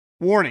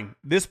Warning,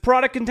 this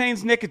product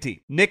contains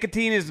nicotine.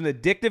 Nicotine is an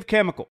addictive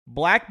chemical.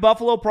 Black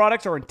Buffalo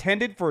products are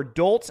intended for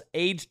adults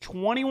aged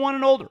 21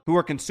 and older who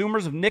are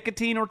consumers of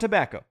nicotine or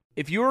tobacco.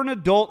 If you're an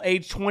adult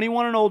aged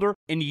 21 and older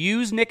and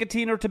use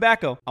nicotine or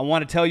tobacco, I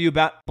want to tell you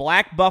about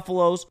Black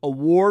Buffalo's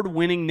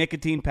award-winning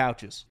nicotine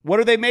pouches. What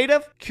are they made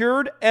of?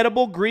 Cured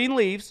edible green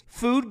leaves,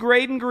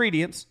 food-grade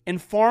ingredients,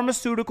 and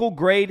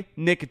pharmaceutical-grade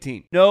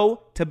nicotine.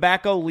 No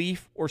tobacco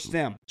leaf or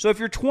stem. So if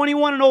you're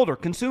 21 and older,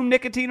 consume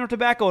nicotine or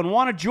tobacco, and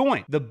want to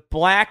join the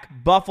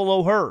Black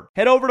Buffalo herd,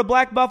 head over to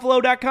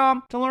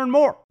blackbuffalo.com to learn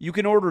more. You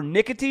can order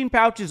nicotine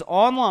pouches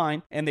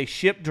online, and they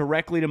ship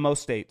directly to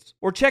most states.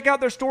 Or check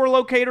out their store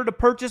locator to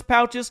purchase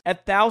pouches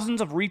at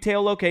thousands of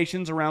retail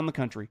locations around the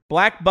country.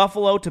 Black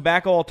Buffalo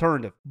Tobacco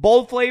Alternative.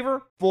 Bold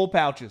flavor, full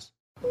pouches.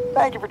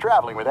 Thank you for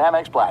traveling with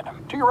Amex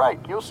Platinum. To your right,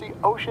 you'll see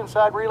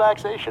oceanside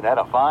relaxation at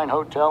a fine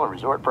hotel and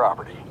resort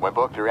property. When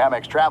booked through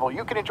Amex Travel,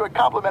 you can enjoy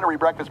complimentary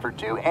breakfast for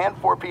 2 and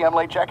 4 p.m.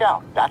 late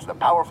checkout. That's the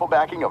powerful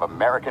backing of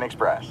American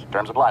Express.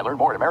 Terms apply. Learn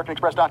more at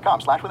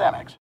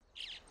americanexpress.com/withAmex.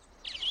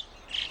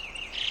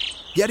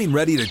 Getting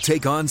ready to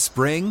take on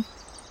spring?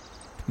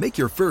 Make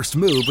your first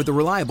move with the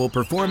reliable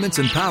performance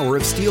and power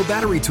of Steel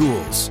battery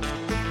tools.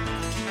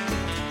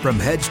 From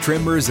hedge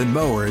trimmers and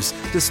mowers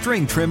to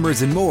string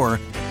trimmers and more,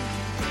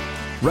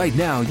 right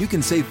now you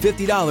can save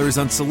 $50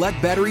 on select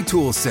battery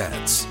tool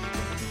sets.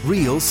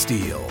 Real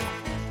Steel.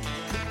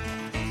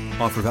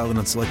 Offer valid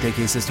on select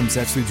AK system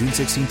sets through June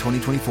 16,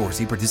 2024.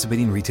 See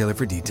participating retailer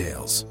for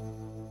details.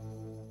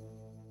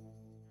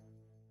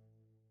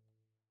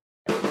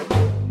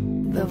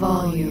 The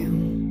volume.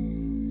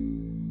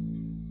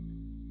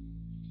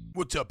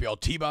 What's up, y'all?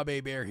 T-Bob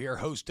Bear here,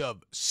 host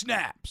of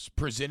Snaps,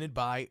 presented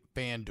by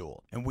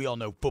FanDuel. And we all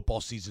know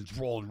football season's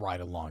rolling right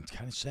along. It's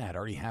kind of sad,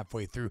 already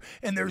halfway through.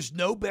 And there's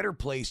no better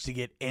place to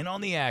get in on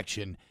the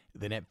action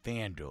than at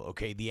FanDuel.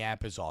 Okay, the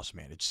app is awesome,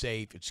 man. It's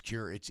safe, it's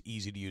secure, it's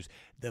easy to use.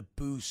 The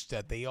boost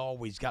that they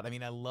always got. I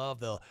mean, I love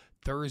the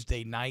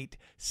Thursday night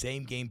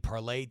same game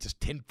parlay, just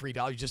 $10 free.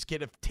 You just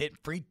get a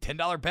free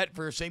 $10 bet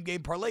for your same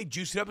game parlay.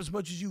 Juice it up as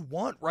much as you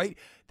want, right?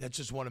 That's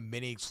just one of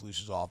many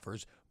exclusive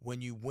offers. When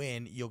you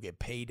win, you'll get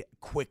paid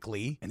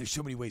quickly. And there's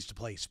so many ways to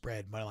play: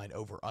 spread, moneyline,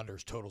 over,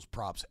 unders, totals,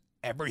 props,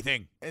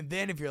 everything. And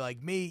then if you're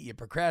like me, you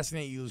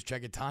procrastinate, you lose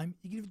track of time,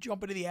 you can even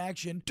jump into the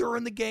action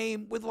during the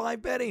game with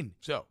live betting.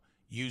 So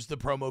use the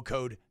promo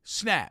code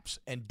SNAPS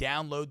and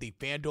download the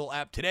FanDuel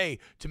app today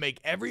to make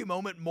every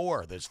moment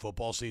more this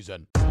football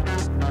season.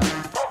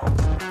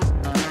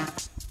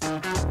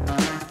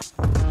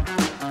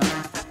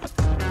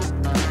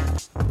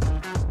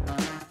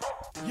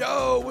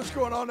 Yo, what's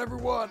going on,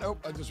 everyone? Oh,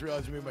 I just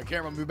realized I moved my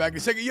camera. I'll move back in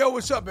a second. Yo,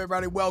 what's up,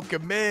 everybody?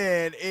 Welcome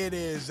in. It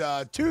is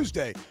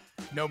Tuesday,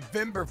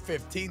 November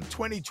 15th,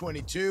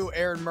 2022.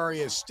 Aaron Murray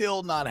has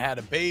still not had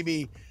a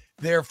baby.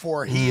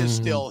 Therefore, he is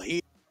still here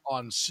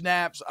on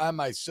Snaps. I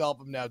myself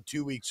am now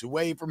 2 weeks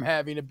away from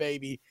having a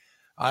baby.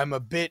 I'm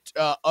a bit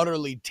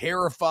utterly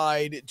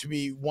terrified to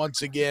be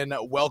once again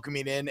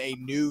welcoming in a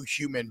new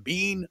human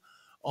being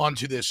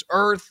onto this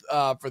earth.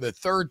 For the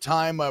third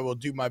time, I will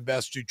do my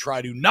best to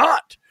try to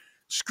not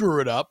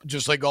screw it up,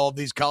 just like all of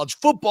these college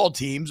football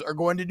teams are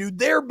going to do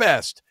their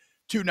best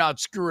to not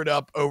screw it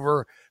up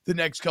over the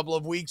next couple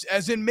of weeks,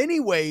 as in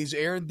many ways,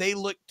 Aaron, they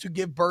look to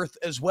give birth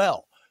as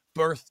well.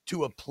 Birth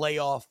to a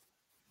playoff,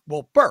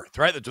 well, birth,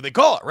 right? That's what they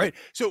call it, right?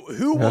 So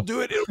who will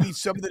do it? It'll be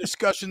some of the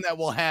discussion that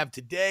we'll have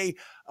today.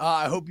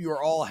 I hope you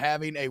are all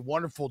having a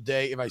wonderful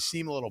day. If I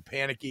seem a little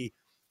panicky,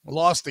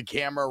 lost the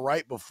camera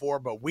right before,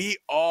 but we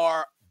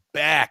are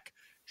back.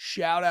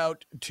 Shout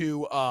out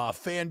to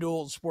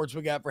FanDuel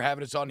Sportsbook app for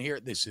having us on here.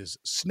 This is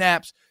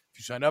Snaps. If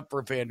you sign up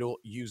for FanDuel,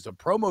 use the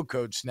promo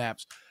code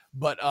SNAPS.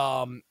 But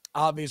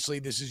obviously,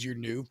 this is your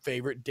new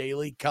favorite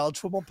daily college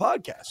football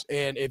podcast.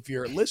 And if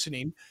you're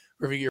listening,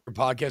 review your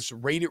podcast,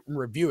 rate it and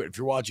review it. If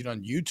you're watching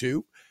on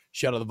YouTube,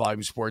 shout out the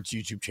Volume Sports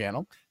YouTube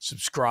channel.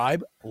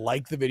 Subscribe,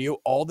 like the video.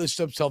 All this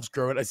stuff helps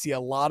grow it. I see a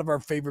lot of our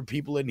favorite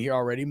people in here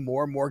already.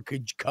 More and more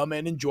could come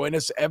in and join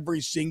us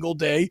every single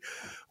day.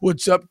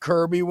 What's up,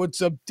 Kirby?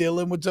 What's up,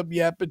 Dylan? What's up,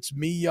 Yep? It's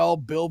me, y'all.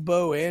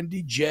 Bilbo,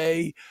 Andy,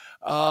 Jay.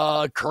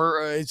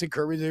 Is it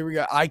Kirby? There we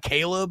go.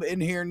 Caleb in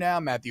here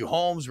now. Matthew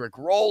Holmes, Rick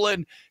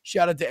Rowland.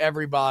 Shout out to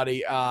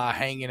everybody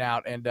hanging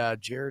out. And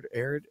Jared,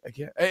 Aaron,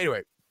 again.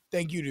 Anyway,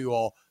 thank you to you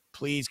all.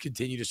 Please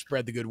continue to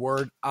spread the good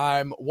word.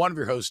 I'm one of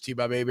your hosts,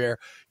 T-Bob Bear.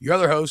 Your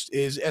other host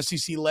is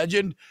SEC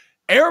legend,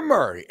 Aaron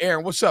Murray.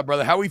 Aaron, what's up,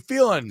 brother? How we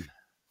feeling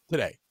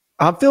today?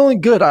 I'm feeling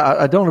good.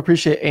 I don't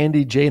appreciate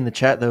Andy J in the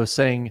chat, though,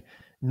 saying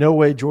no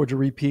way Georgia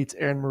repeats.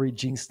 Aaron Murray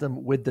jinxed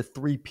them with the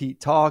three-peat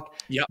talk.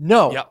 Yep.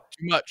 No. Yep.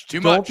 Too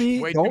much.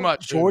 Way too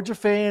much. Georgia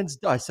fans,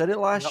 I said it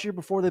last year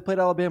before they played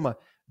Alabama.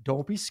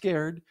 Don't be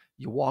scared.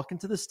 You walk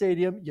into the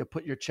stadium, you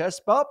put your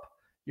chest up,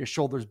 your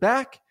shoulders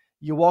back.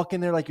 You walk in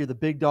there like you're the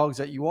big dogs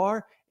that you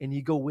are, and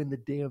you go win the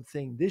damn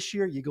thing this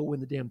year. You go win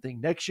the damn thing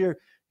next year.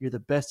 You're the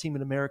best team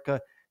in America.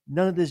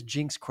 None of this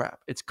jinx crap.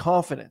 It's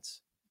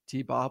confidence,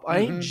 T-Bob. I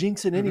ain't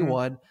jinxing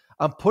anyone.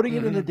 I'm putting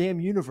it in the damn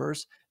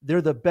universe.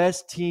 They're the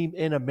best team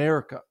in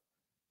America.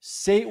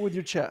 Say it with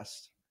your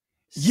chest.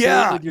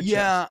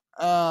 That's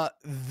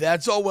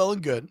all well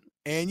and good.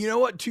 And you know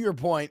what? To your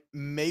point,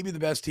 maybe the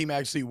best team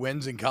actually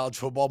wins in college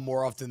football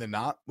more often than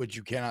not, which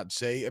you cannot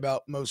say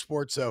about most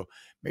sports. So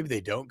maybe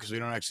they don't because we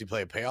don't actually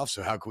play a payoff.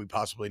 So how can we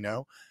possibly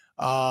know?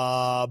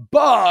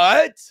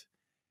 But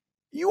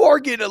you are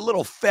getting a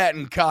little fat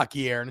and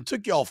cocky, Aaron. It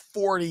took y'all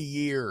 40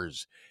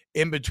 years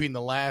in between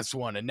the last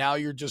one, and now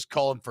you're just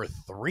calling for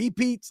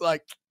three-peats?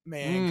 Like,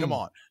 man, come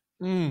on.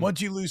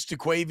 Once you lose to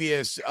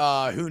Quavius,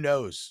 who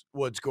knows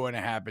what's going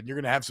to happen? You're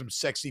going to have some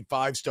sexy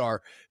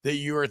five-star that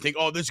you are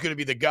thinking, oh, this is going to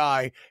be the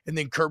guy, and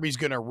then Kirby's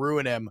going to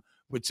ruin him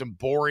with some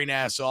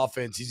boring-ass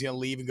offense. He's going to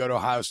leave and go to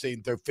Ohio State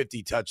and throw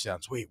 50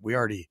 touchdowns. Wait,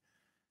 that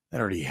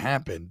already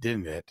happened,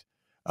 didn't it?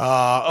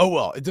 Oh,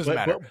 well, it doesn't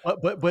matter.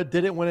 But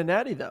didn't win a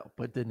natty, though.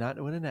 But did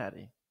not win a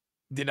natty.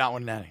 Did not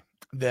win a natty.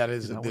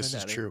 This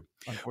is true.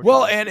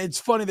 Well, and it's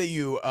funny that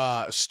you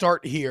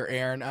start here,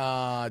 Aaron.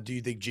 Do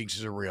you think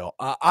jinxes are real?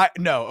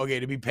 No. Okay,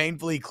 to be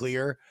painfully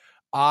clear,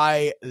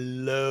 I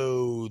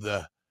loathe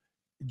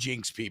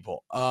jinx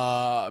people.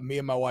 Me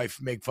and my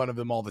wife make fun of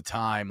them all the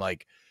time.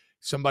 Like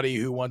somebody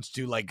who wants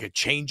to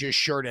change his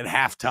shirt at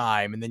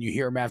halftime, and then you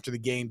hear him after the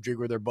game drink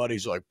with their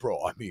buddies. Like, bro,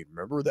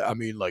 remember that?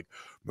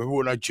 Remember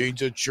when I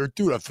changed that shirt,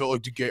 dude? I felt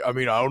like the game. I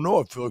don't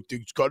know. I feel like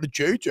things got to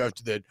change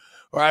after that.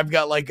 Or I've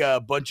got a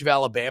bunch of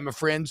Alabama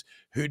friends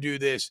who do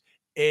this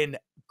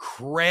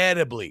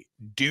incredibly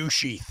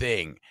douchey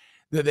thing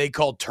that they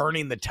call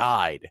turning the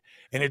tide.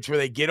 And it's where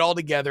they get all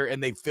together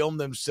and they film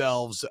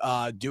themselves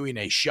doing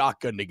a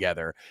shotgun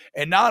together.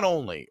 And not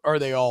only are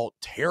they all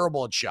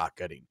terrible at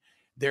shotgunning,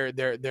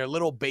 their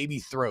little baby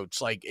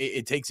throats,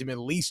 it takes them at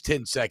least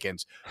 10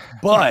 seconds,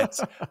 but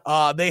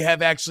they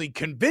have actually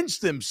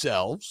convinced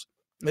themselves,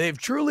 they've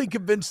truly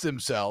convinced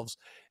themselves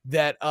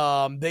that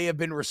they have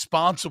been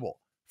responsible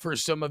for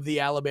some of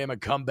the Alabama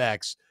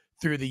comebacks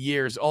through the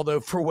years. Although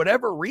for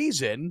whatever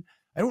reason,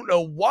 I don't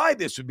know why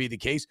this would be the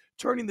case,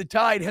 turning the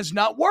tide has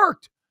not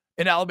worked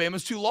in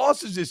Alabama's 2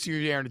 losses this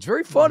year, Aaron. It's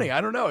very funny.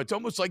 I don't know. It's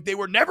almost like they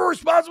were never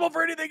responsible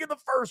for anything in the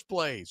first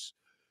place.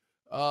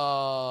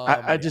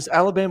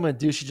 Alabama and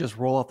douchey just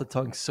roll off the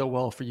tongue so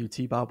well for you,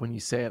 T-Bob, when you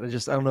say it. I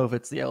don't know if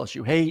it's the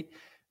LSU hate,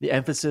 the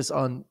emphasis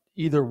on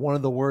either one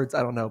of the words.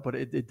 I don't know, but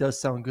it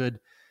does sound good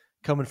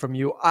coming from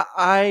you.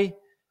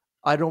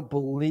 I don't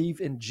believe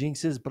in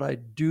jinxes, but I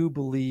do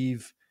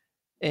believe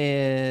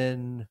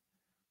in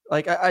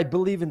I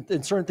believe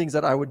in certain things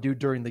that I would do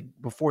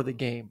before the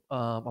game.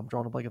 I'm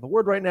drawing a blank of the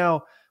word right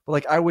now,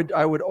 but I would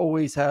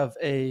always have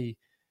a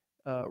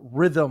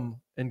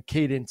rhythm and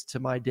cadence to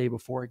my day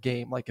before a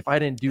game. Like if I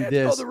didn't do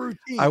this,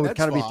 I would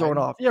kind of be thrown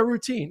off. Yeah,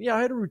 routine. Yeah,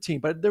 I had a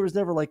routine, but there was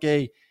never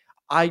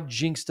I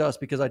jinxed us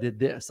because I did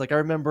this. I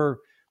remember,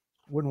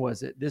 when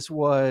was it? This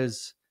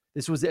was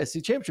the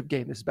SEC championship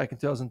game. This is back in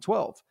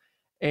 2012.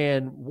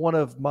 And one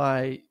of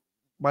my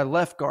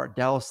left guard,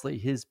 Dallas Lee,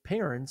 his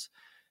parents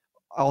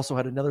also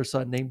had another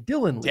son named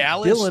Dylan Lee.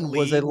 Dylan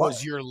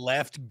was your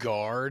left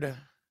guard?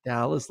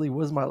 Dallas Lee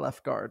was my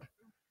left guard.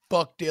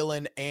 Fuck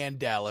Dylan and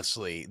Dallas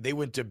Lee. They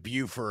went to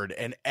Buford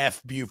and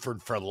F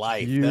Buford for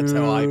life. That's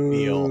how I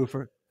feel.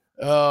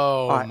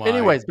 Oh, right. My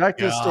anyways, back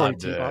to the story,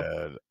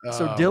 T-Bob.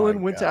 So Dylan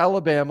went to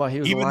Alabama. He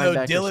was even though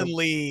Dylan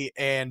Lee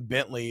and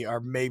Bentley are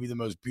maybe the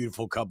most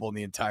beautiful couple in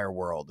the entire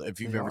world. If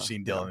you've ever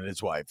seen Dylan and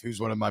his wife, who's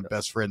one of my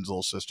best friend's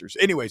little sisters.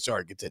 Anyway,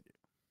 sorry, continue.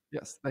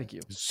 Yes, thank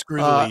you.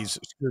 Screw the Lees,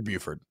 screw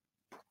Buford.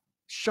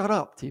 Shut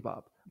up,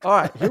 T-Bob. All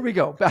right, here we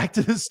go. Back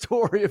to the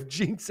story of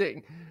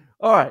jinxing.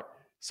 All right,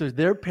 so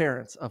they're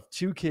parents of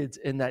 2 kids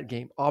in that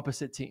game,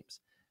 opposite teams.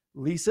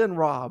 Lisa and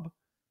Rob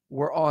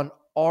were on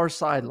our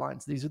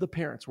sidelines. These are the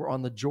parents. We're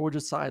on the Georgia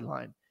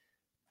sideline.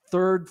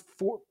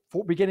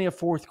 Beginning of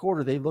fourth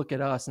quarter, they look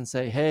at us and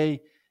say,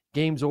 "Hey,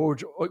 game's over.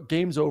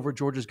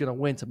 Georgia's going to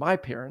win." To my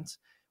parents,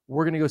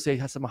 we're going to go say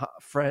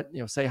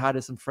hi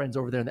to some friends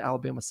over there in the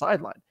Alabama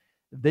sideline.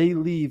 They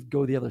leave,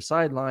 go the other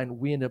sideline.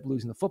 We end up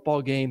losing the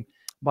football game.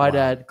 My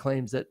dad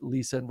claims that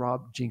Lisa and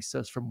Rob jinxed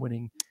us from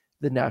winning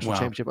the national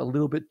championship. A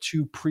little bit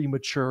too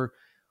premature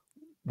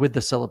with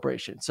the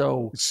celebration.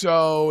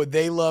 So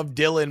they love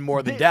Dylan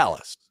more than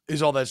Dallas,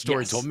 is all that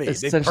story told me.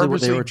 They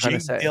purposely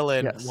jinxed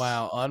Dylan. Yes.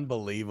 Wow,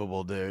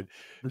 unbelievable, dude.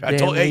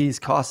 Lees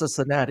cost us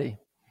a natty.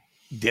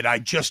 Did I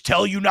just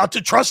tell you not to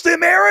trust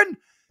him, Aaron?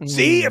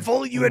 See, if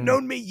only you had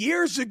known me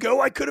years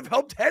ago, I could have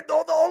helped head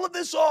all of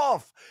this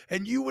off,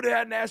 and you would have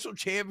had a national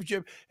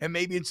championship, and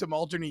maybe in some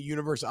alternate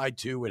universe, I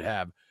too would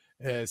have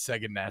a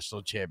second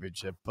national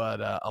championship. But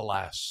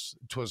alas,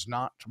 'twas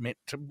not meant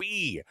to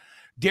be.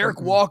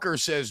 Derek Walker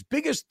says,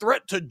 biggest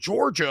threat to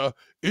Georgia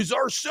is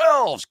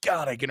ourselves.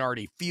 God, I can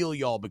already feel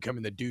y'all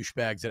becoming the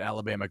douchebags that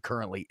Alabama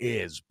currently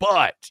is.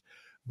 But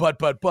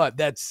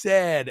that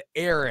said,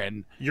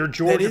 Aaron, your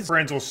Georgia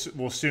friends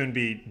will soon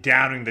be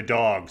downing the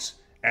dogs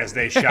as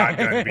they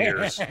shotgun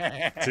beers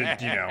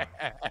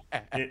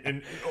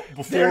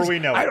before we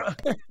know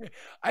it.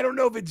 I don't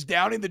know if it's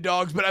downing the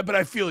dogs, but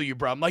I feel you,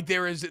 bro. Like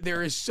there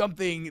is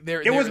something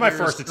there. It was my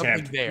first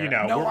attempt. There.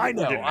 No, I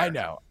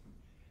know.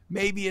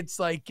 Maybe it's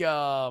like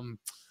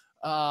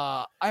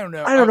I don't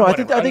know. I don't know.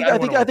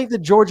 Whatever. I think the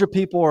Georgia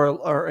people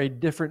are a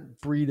different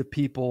breed of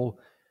people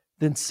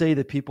than say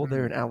the people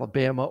there in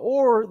Alabama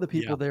or the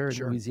people there in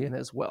Louisiana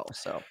as well.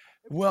 So,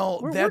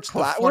 well, that's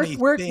the funny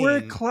thing. We're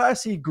a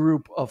classy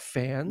group of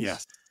fans.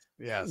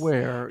 Yes.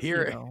 Where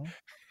Here,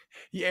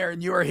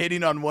 Aaron, you are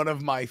hitting on one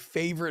of my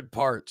favorite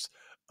parts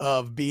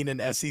of being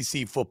an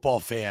SEC football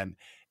fan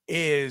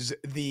is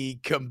the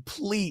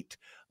complete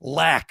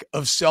lack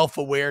of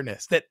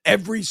self-awareness that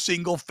every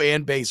single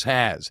fan base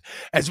has,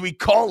 as we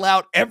call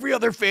out every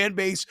other fan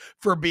base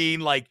for being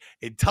like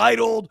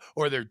entitled,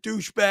 or they're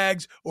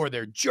douchebags, or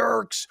they're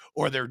jerks,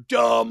 or they're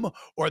dumb,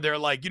 or they're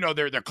like, they're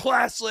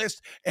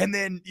classless. And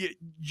then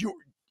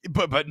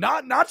but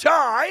not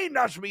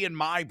me and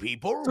my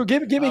people. So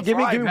give me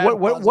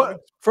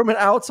what from an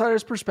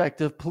outsider's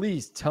perspective,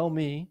 please tell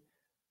me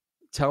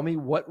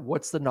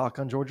what's the knock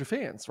on Georgia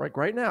fans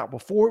right now,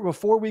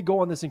 before we go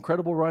on this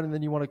incredible run and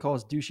then you want to call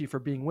us douchey for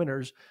being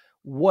winners.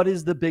 What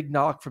is the big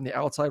knock from the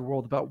outside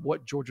world about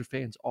what Georgia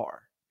fans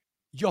are?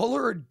 Y'all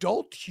are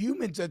adult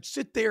humans that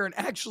sit there and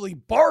actually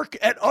bark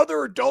at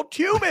other adult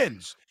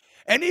humans.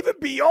 And even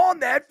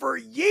beyond that, for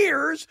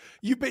years,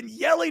 you've been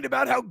yelling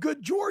about how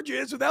good Georgia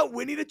is without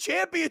winning a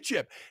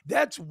championship.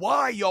 That's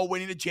why y'all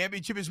winning a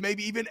championship is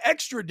maybe even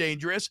extra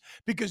dangerous,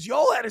 because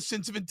y'all had a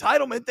sense of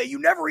entitlement that you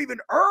never even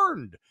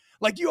earned.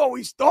 Like, you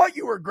always thought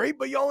you were great,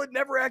 but y'all had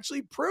never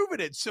actually proven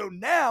it. So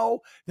now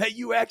that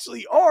you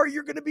actually are,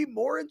 you're going to be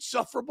more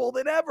insufferable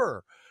than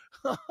ever.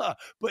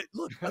 But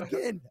look,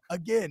 again,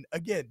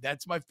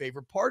 that's my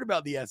favorite part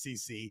about the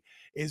SEC,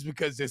 is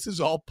because this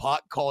is all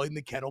pot calling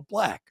the kettle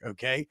black.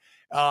 Okay.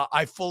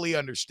 I fully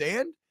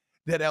understand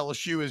that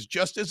LSU is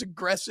just as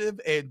aggressive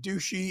and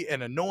douchey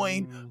and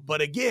annoying. But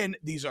again,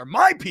 these are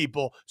my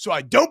people, so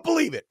I don't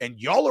believe it. And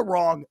y'all are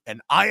wrong and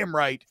I am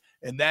right.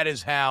 And that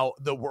is how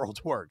the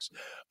world works.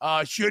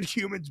 Should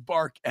humans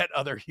bark at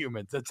other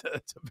humans? That's a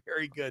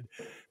very good.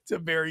 It's a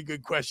very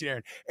good question,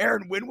 Aaron.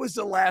 Aaron, when was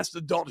the last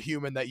adult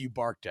human that you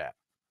barked at?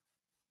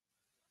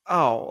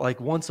 Oh, like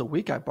once a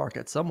week I bark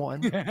at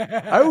someone.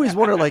 I always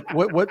wonder, like,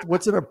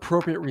 what's an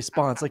appropriate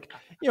response? Like,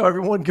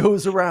 everyone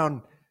goes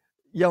around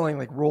yelling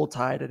like "Roll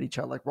Tide" at each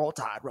other, like "Roll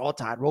Tide, Roll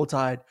Tide, Roll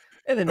Tide,"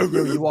 and then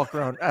you walk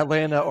around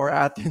Atlanta or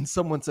Athens,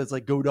 someone says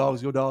like "Go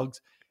Dogs, Go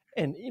Dogs."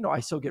 And,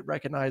 I still get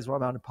recognized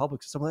when I'm out in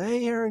public. So I'm like,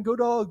 "Hey, Aaron, go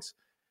Dogs."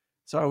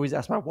 So I always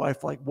ask my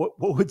wife, like, what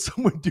would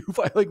someone do if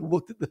I like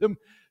looked at them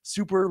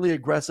superly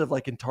aggressive,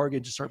 like in Target,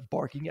 and just start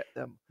barking at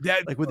them?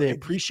 Like, would they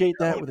appreciate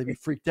that? Would they be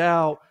freaked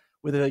out?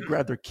 Would they like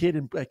grab their kid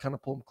and like, kind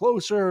of pull them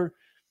closer?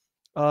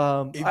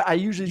 I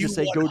usually just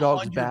say "Go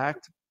Dogs" back.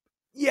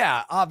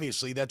 Yeah,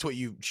 obviously that's what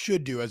you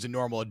should do as a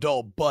normal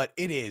adult, but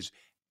it is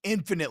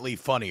infinitely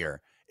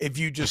funnier if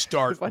you just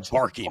start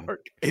barking.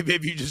 If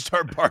you just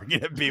start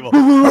barking at people.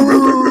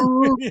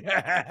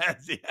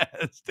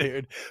 yes,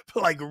 dude.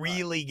 But like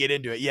really get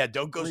into it. Yeah,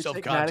 don't go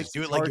self-conscious.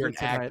 Do it like you're an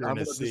actor in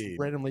a scene. Just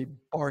randomly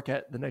bark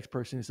at the next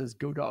person who says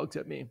 "Go Dogs"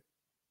 at me.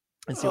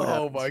 And see what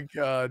happens. My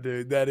God,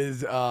 dude. That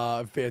is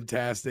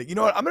fantastic. You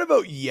know what? I'm going to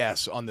vote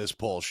yes on this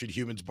poll. Should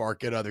humans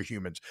bark at other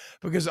humans?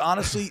 Because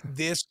honestly,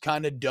 this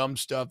kind of dumb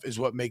stuff is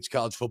what makes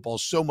college football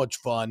so much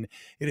fun.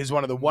 It is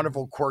one of the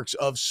wonderful quirks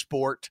of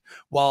sport.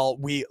 While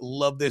we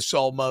love this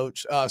so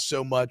much,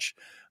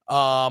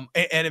 and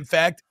in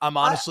fact, I'm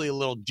honestly a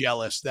little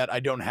jealous that I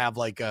don't have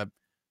like a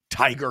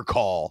tiger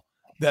call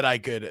that I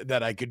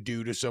could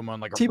do to someone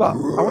like T-Bob.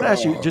 I want to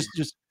ask you,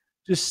 just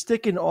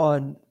sticking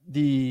on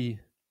the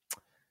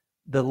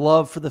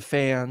love for the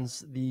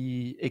fans,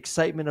 the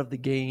excitement of the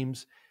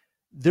games.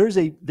 There's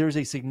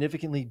a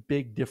significantly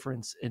big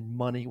difference in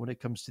money when it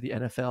comes to the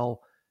NFL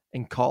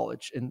and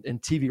college and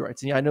TV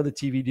rights. And I know the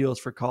TV deals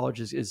for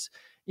college is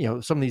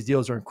some of these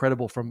deals are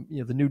incredible, from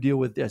the new deal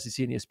with the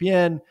SEC and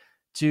ESPN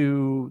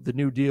to the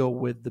new deal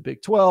with the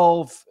Big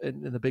 12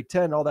 and the Big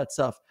 10, all that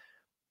stuff.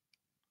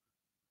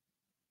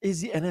 Is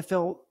the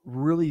NFL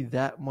really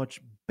that much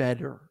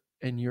better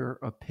in your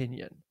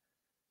opinion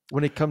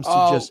when it comes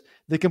to just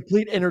the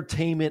complete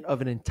entertainment of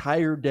an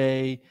entire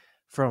day,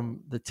 from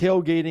the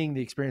tailgating,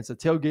 the experience of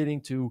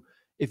tailgating, to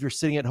if you're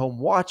sitting at home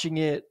watching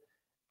it?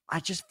 I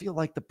just feel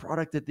like the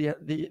product that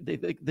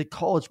the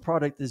college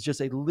product is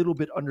just a little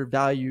bit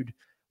undervalued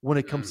when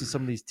it comes to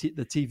some of these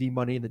the TV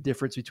money and the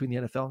difference between the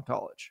NFL and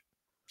college.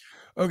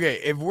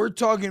 Okay, if we're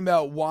talking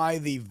about why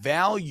the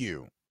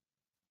value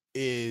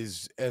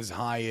is as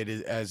high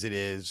as it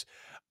is,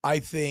 I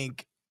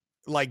think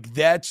like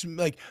that's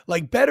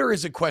like better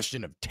is a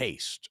question of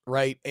taste,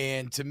 right?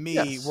 And to me,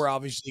 Yes. we're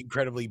obviously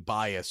incredibly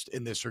biased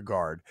in this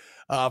regard.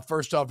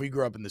 First off, we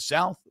grew up in the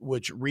South,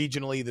 which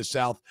regionally the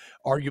South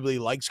arguably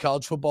likes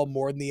college football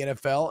more than the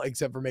NFL,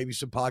 except for maybe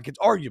some pockets.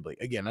 Arguably,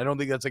 again, I don't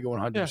think that's like a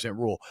 100%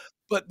 rule,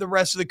 but the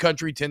rest of the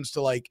country tends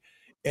to like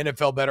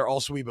NFL better.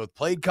 Also, we both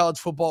played college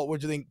football,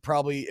 which I think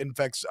probably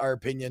affects our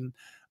opinion.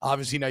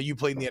 Obviously, now you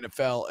played in the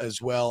NFL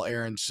as well,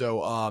 Aaron.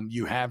 So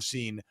you have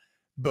seen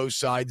both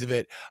sides of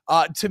it.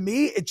 To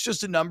me, it's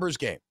just a numbers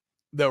game,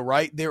 though,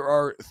 right? There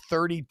are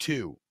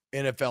 32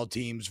 NFL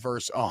teams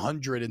versus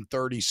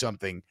 130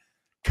 something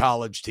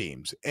college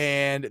teams,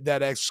 and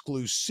that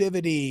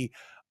exclusivity,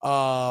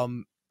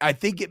 I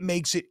think it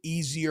makes it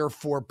easier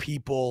for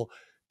people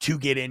to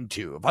get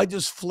into. If I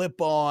just flip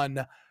on,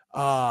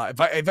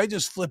 if I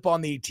just flip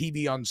on the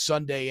TV on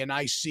Sunday and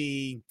I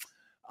see,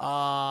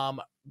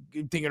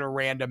 thinking a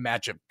random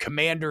matchup,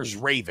 Commanders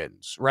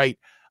Ravens, right?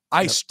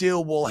 I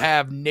still will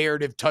have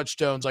narrative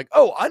touchstones like,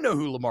 oh, I know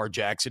who Lamar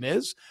Jackson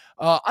is.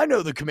 I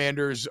know the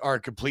Commanders are a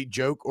complete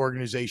joke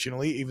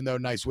organizationally, even though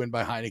nice win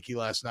by Heineke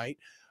last night.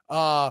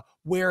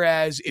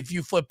 Whereas if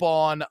you flip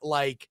on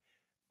like,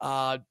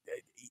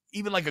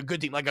 even like a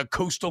good team, like a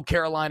Coastal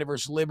Carolina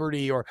versus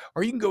Liberty, or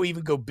you can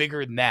even go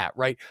bigger than that,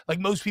 right? Like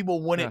most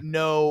people wouldn't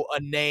know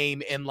a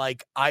name in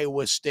like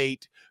Iowa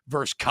State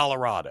versus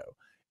Colorado.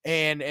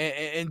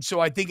 And so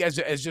I think as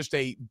just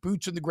a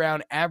boots on the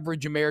ground,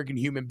 average American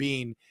human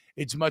being,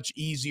 it's much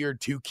easier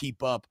to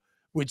keep up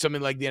with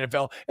something like the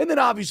NFL. And then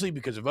obviously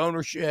because of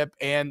ownership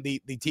and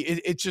the team,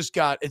 it's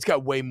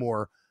got way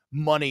more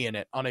money in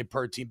it on a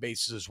per team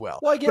basis as well.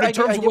 Well, I get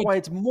why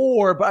it's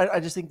more, but I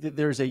just think that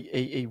there's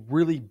a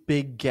really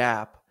big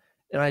gap.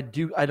 And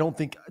I don't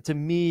think, to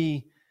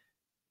me,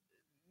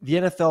 the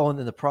NFL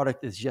and the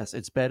product is, yes,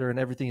 it's better, and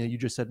everything that you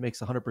just said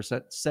makes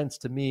 100% sense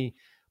to me.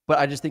 But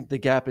I just think the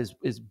gap is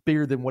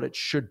bigger than what it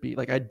should be.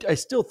 Like I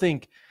still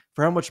think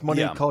for how much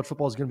money college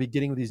football is going to be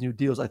getting with these new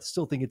deals, I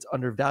still think it's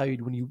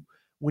undervalued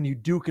when you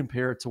do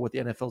compare it to what the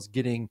NFL is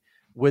getting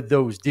with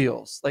those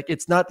deals. Like,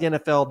 it's not the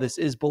NFL. This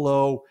is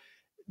below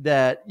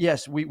that.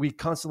 Yes, we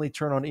constantly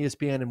turn on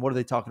ESPN, and what are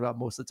they talking about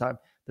most of the time?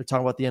 They're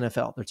talking about the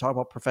NFL. They're talking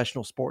about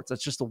professional sports.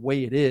 That's just the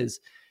way it is.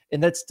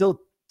 And that's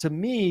still, to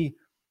me,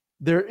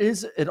 there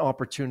is an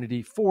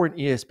opportunity for an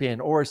ESPN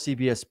or a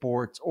CBS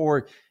Sports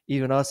or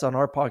even us on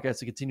our podcast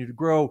to continue to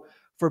grow,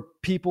 for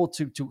people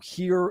to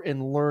hear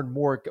and learn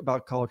more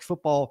about college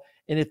football.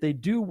 And if they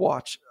do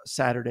watch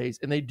Saturdays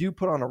and they do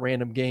put on a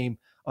random game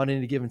on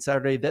any given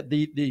Saturday, that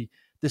the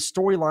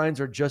storylines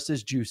are just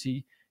as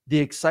juicy. The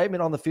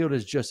excitement on the field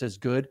is just as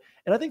good.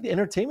 And I think the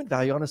entertainment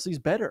value, honestly, is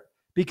better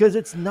because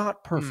it's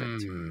not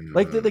perfect.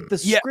 Like the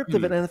script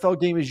of an NFL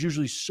game is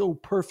usually so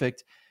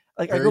perfect.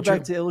 Like, I go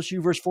back to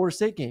LSU versus Florida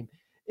State game.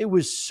 It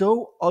was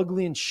so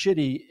ugly and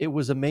shitty. It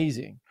was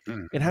amazing.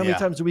 And how many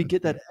times do we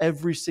get that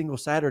every single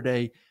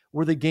Saturday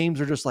where the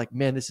games are just like,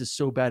 man, this is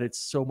so bad. It's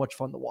so much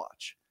fun to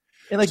watch.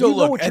 And like, know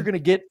what you're going to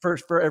get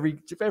for every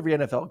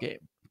NFL game.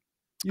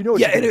 You know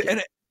what you're going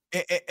to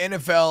get.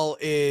 NFL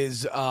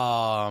is,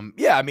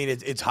 I mean,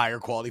 it's higher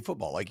quality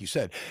football, like you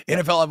said.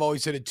 NFL, I've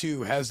always said it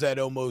too, has that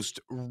almost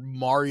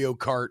Mario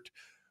Kart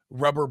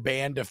rubber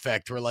band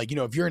effect where, like, you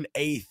know, if you're an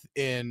 8th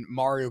in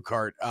Mario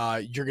Kart,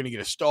 you're going to get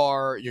a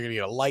star, you're going to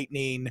get a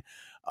lightning,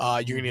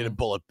 you're going to get a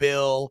bullet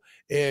bill.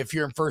 If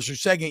you're in 1st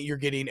or 2nd, you're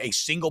getting a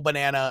single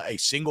banana, a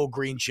single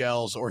green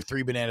shells, or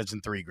 3 bananas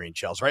and 3 green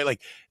shells, right?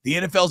 Like, the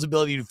NFL's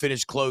ability to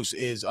finish close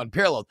is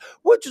unparalleled,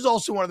 which is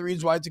also one of the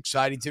reasons why it's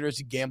exciting to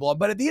interesting gamble on.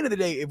 But at the end of the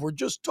day, if we're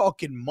just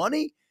talking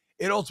money,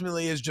 it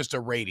ultimately is just a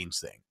ratings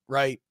thing,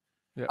 right?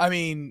 Yeah. I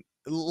mean,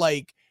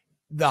 like,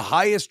 the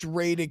highest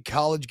rated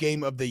college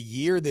game of the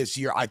year this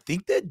year, I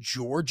think that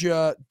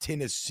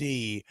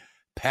Georgia-Tennessee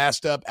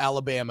passed up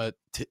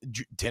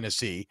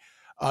Alabama-Tennessee.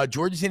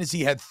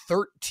 Georgia-Tennessee had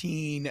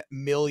 13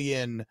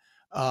 million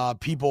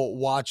people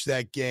watch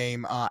that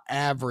game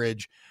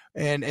average.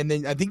 And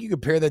then I think you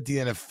compare that to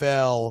the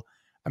NFL.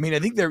 I mean, I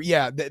think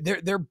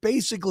they're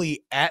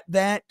basically at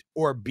that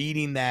or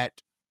beating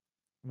that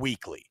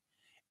weekly.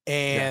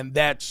 And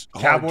that's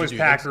hard Cowboys to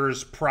do.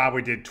 Packers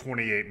probably did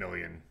 28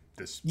 million.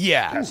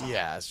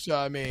 So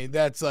I mean,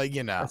 that's like,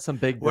 you know, that's some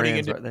big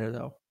brands right there,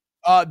 though.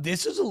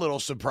 This is a little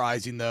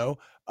surprising, though.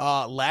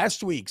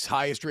 Last week's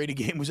highest rated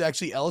game was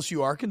actually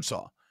LSU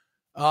Arkansas.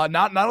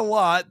 Not a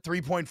lot,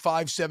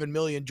 3.57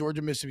 million.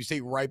 Georgia Mississippi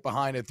State right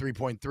behind at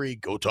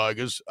 3.3. Go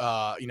Tigers.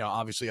 You know,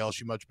 obviously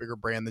LSU much bigger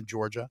brand than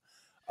Georgia.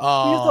 You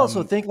have to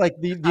also think like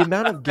the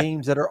amount of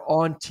games that are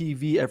on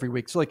TV every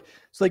week. So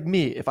like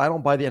me, if I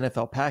don't buy the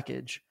NFL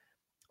package,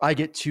 I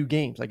get 2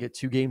 games. I get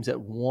 2 games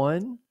at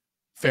 1.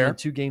 Fair. And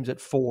 2 games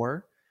at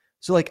 4.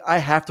 So like I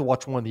have to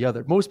watch one or the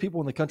other. Most people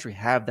in the country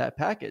have that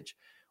package.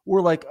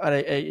 We're like at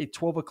a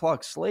 12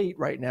 o'clock slate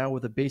right now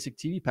with a basic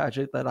TV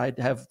package that I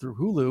have through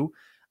Hulu.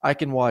 I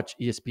can watch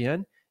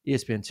ESPN,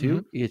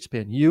 ESPN2,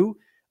 ESPNU,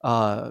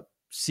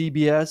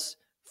 CBS,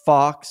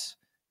 Fox,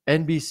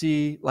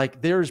 NBC.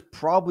 Like, there's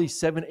probably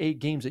 7-8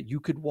 games that you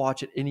could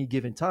watch at any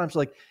given time. So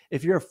like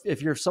if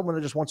you're someone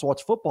that just wants to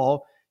watch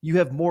football, you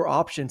have more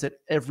options at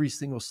every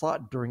single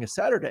slot during a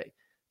Saturday.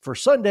 For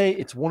Sunday,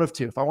 it's 1 of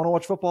 2. If I want to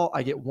watch football,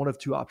 I get 1 of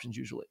 2 options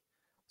usually.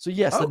 So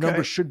yes, the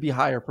number should be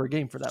higher per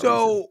game for that reason.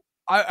 So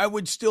I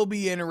would still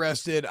be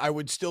interested.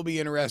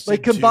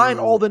 Like, combine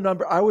all the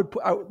number.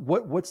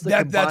 What's the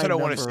combined that's what I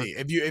want to see.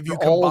 If you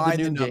combine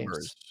the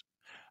numbers,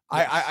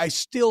 I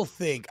still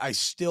think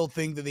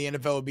that the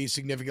NFL would be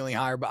significantly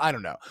higher, but I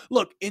don't know.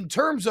 Look, in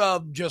terms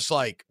of just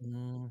like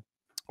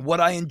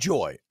what I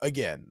enjoy,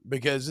 again,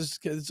 because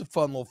it's a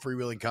fun little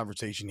freewheeling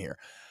conversation here.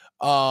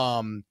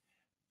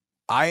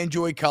 I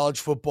enjoy college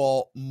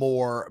football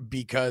more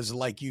because,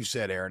 like you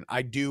said, Aaron,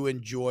 I do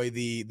enjoy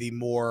the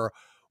more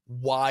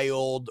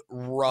wild,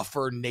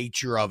 rougher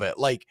nature of it.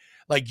 Like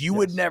you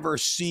would never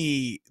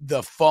see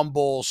the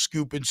fumble,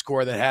 scoop, and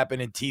score that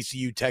happened in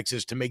TCU,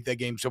 Texas to make that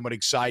game somewhat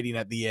exciting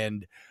at the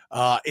end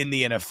in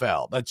the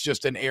NFL. That's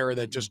just an era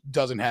that just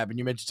doesn't happen.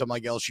 You mentioned something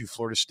like LSU,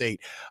 Florida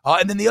State.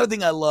 And then the other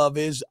thing I love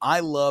is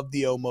I love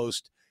the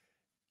almost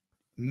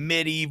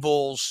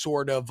medieval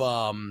sort of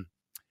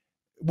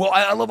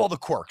I love all the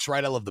quirks,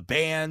 right? I love the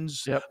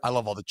bands. Yep. I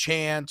love all the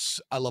chants.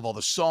 I love all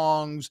the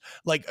songs.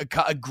 Like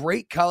a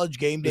great college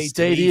game day. The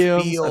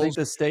stadiums, feels, I think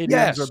the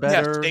stadiums are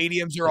better. Yes,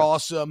 stadiums are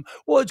awesome.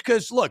 Well, it's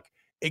because, look,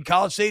 in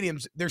college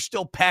stadiums, they're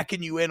still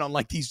packing you in on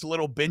like these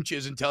little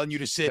benches and telling you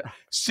to sit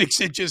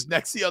 6 inches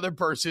next to the other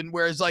person.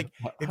 Whereas like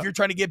if you're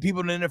trying to get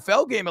people to an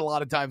NFL game a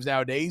lot of times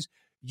nowadays,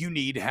 you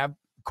need to have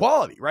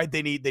quality, right?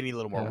 They need a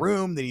little more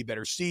room. They need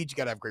better seats. You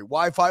got to have great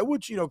Wi-Fi,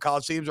 which, you know,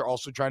 college stadiums are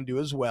also trying to do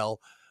as well.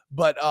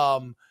 But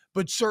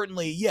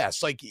certainly,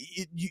 yes, like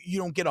you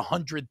don't get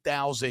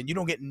 100,000, you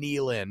don't get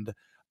Neyland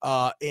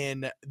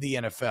in the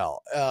NFL,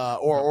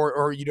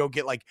 or you don't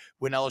get like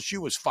when LSU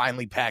was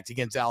finally packed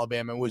against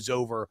Alabama and was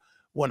over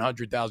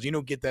 100,000. You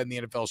don't get that in the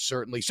NFL,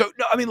 certainly. So,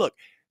 no, I mean, look,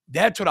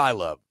 that's what I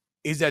love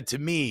is that to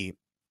me,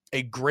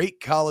 a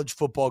great college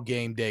football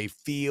game day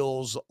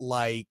feels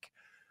like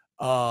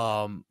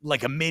a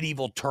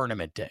medieval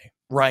tournament day.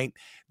 Right.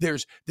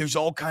 There's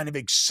all kind of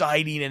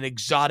exciting and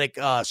exotic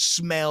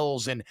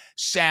smells and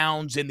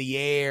sounds in the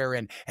air,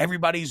 and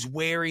everybody's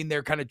wearing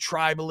their kind of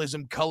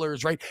tribalism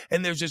colors. Right.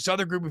 And there's this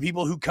other group of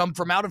people who come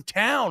from out of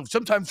town,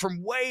 sometimes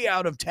from way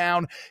out of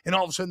town. And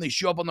all of a sudden they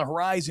show up on the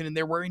horizon and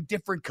they're wearing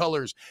different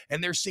colors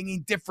and they're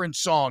singing different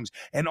songs.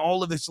 And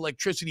all of this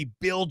electricity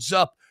builds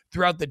up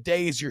throughout the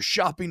day as you're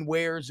shopping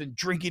wares and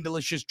drinking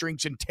delicious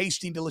drinks and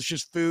tasting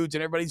delicious foods,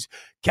 and everybody's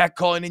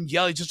catcalling and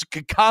yelling. It's just a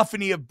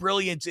cacophony of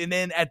brilliance. And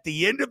then at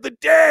the end of the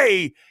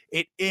day,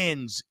 it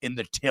ends in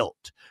the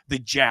tilt, the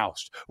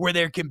joust, where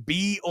there can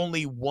be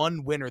only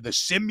one winner, the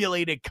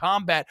simulated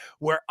combat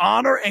where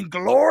honor and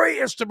glory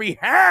is to be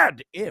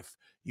had if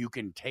you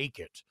can take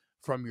it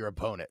from your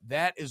opponent.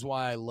 That is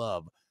why I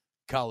love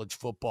college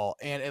football.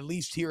 And at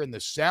least here in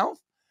the South,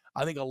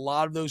 I think a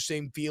lot of those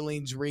same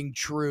feelings ring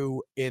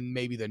true in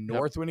maybe the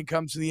North when it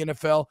comes to the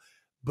NFL.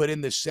 But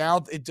in the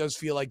South, it does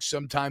feel like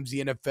sometimes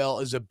the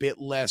NFL is a bit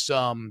less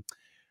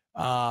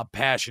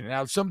passionate.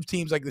 Now, some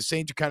teams like the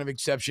Saints are kind of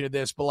exception to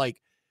this, but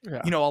like,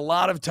 you know, a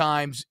lot of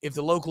times if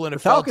the local NFL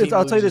Falcons, team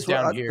I'll tell you this,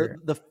 down here,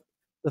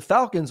 the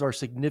Falcons are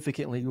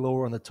significantly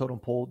lower on the totem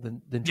pole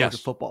than Georgia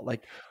football.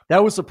 Like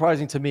that was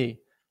surprising to me.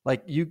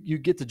 Like you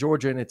get to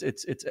Georgia and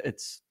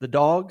it's the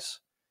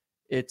Dogs,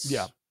 it's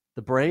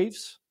the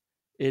Braves.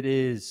 It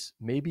is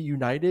maybe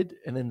United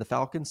and then the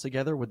Falcons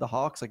together with the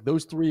Hawks. Like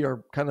those three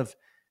are kind of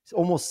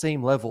almost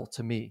same level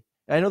to me.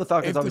 And I know the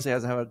Falcons obviously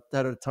hasn't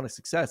had a ton of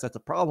success. That's a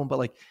problem, but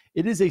like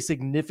it is a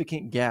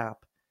significant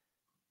gap,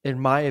 in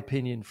my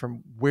opinion,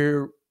 from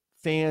where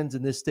fans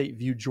in this state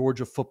view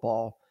Georgia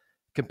football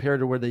compared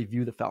to where they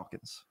view the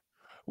Falcons.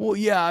 Well,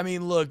 yeah, I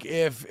mean, look,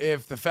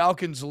 if the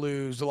Falcons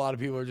lose, a lot of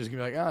people are just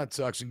going to be like, it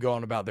sucks and go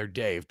on about their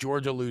day. If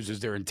Georgia loses,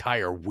 their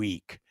entire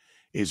week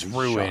is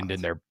ruined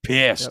and they're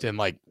pissed and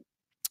like,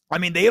 I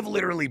mean, they have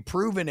literally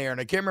proven, Aaron.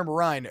 I can't remember,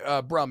 Ryan,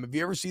 Brum, have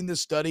you ever seen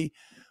this study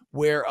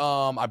where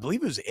I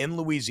believe it was in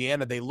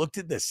Louisiana? They looked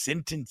at the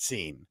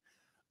sentencing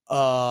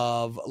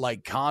of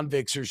like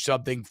convicts or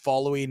something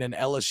following an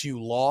LSU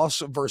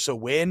loss versus a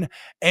win,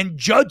 and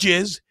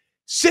judges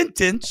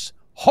sentence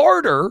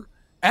harder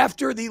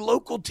after the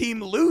local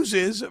team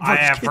loses. I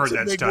have heard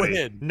that study.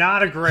 Win.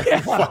 Not a great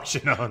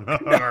reflection on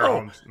our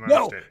home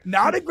state.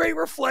 Not a great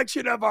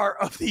reflection of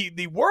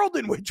the world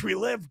in which we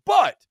live,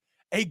 but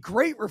a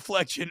great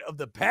reflection of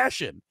the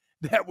passion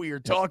that we are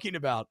talking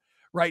about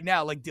right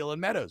now. Like Dylan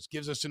Meadows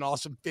gives us an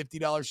awesome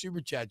 $50 super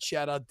chat.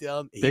 Shout out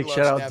Dylan. Big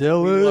shout out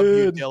Dylan. We love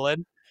you,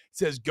 Dylan.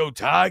 Says go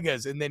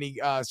Tigers. And then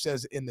he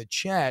says in the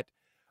chat,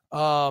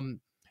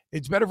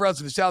 it's better for us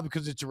in the South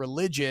because it's a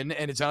religion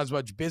and it's not as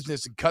much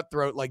business and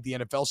cutthroat like the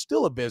NFL.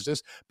 Still a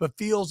business, but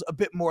feels a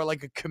bit more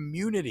like a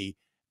community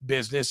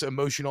business,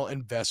 emotional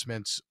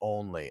investments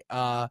only.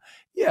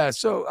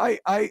 So I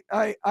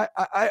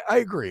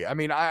agree. I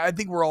mean, I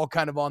think we're all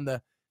kind of on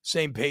the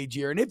same page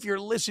here. And if you're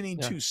listening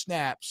to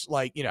snaps,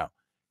 like, you know,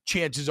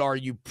 chances are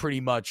you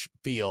pretty much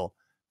feel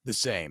the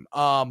same.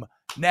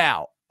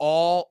 Now,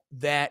 all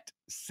that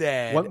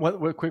said,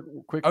 one quick.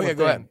 Oh yeah,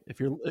 go ahead. If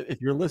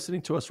you're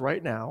listening to us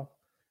right now,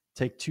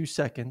 take 2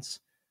 seconds,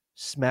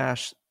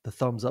 smash the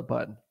thumbs up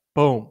button.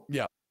 Boom.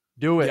 Yeah.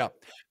 Do it. Yeah.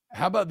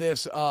 How about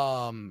this?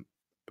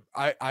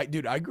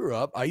 I grew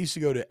up. I used to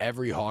go to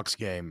every Hawks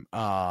game.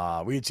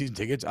 We had season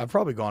tickets. I've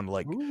probably gone to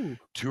like 200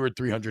 or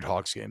 300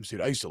 Hawks games,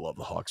 dude. I used to love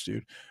the Hawks,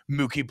 dude.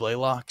 Mookie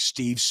Blaylock,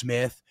 Steve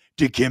Smith,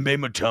 Dikembe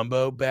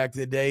Mutombo back in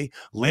the day,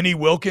 Lenny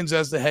Wilkins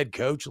as the head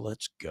coach.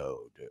 Let's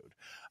go, dude.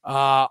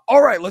 All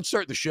right, let's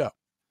start the show.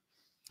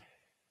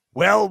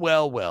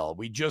 Well.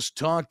 We just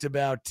talked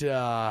about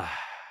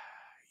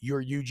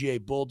your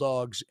UGA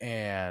Bulldogs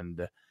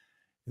and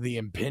the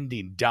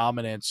impending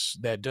dominance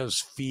that does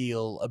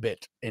feel a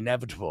bit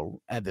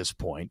inevitable at this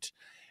point.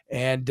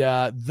 And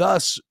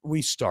thus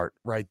we start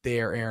right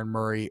there, Aaron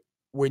Murray.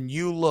 When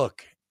you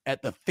look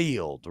at the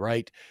field,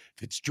 right?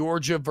 If it's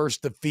Georgia versus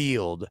the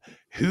field,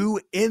 who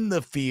in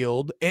the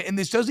field, and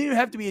this doesn't even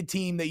have to be a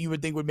team that you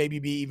would think would maybe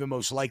be even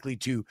most likely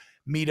to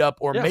meet up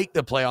or make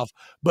the playoff,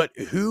 but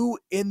who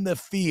in the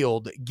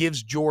field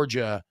gives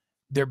Georgia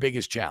their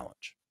biggest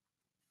challenge?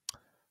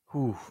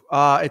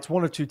 It's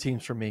one of two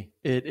teams for me.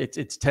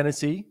 It's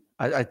Tennessee.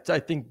 I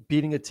think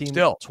beating a team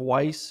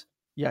twice.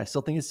 Yeah, I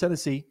still think it's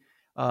Tennessee.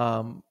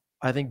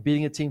 I think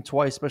beating a team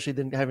twice, especially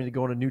then having to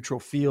go on a neutral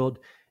field,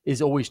 is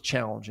always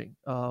challenging.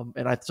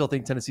 And I still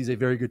think Tennessee is a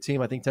very good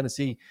team. I think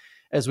Tennessee,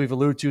 as we've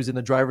alluded to, is in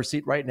the driver's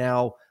seat right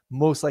now,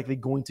 most likely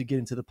going to get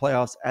into the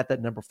playoffs at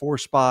that number 4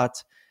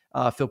 spot.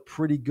 Feel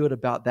pretty good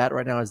about that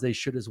right now, as they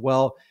should as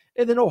well.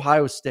 And then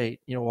Ohio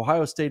State.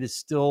 Ohio State is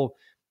still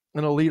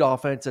an elite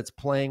offense that's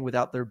playing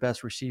without their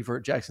best receiver.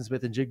 Jackson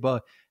Smith-Njigba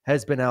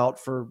has been out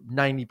for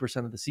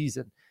 90% of the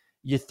season.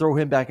 You throw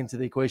him back into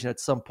the equation at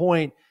some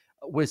point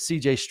with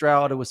CJ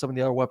Stroud and with some of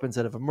the other weapons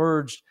that have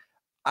emerged.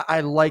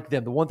 I like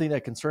them. The one thing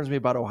that concerns me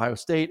about Ohio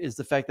State is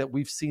the fact that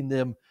we've seen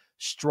them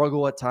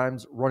struggle at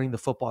times running the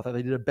football. I thought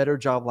they did a better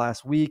job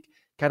last week,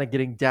 kind of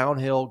getting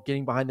downhill,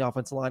 getting behind the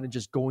offensive line and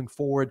just going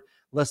forward,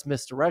 less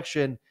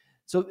misdirection.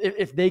 So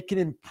if they can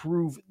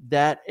improve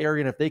that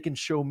area, and if they can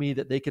show me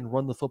that they can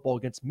run the football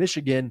against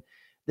Michigan,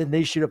 then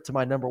they shoot up to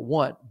my number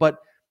 1. But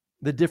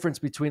the difference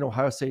between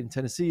Ohio State and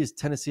Tennessee is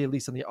Tennessee, at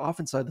least on the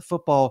offense side of the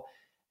football,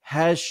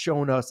 has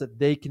shown us that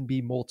they can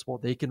be multiple.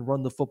 They can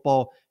run the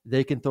football.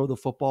 They can throw the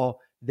football.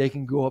 They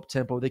can go up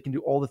tempo. They can do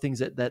all the things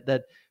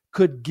that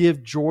could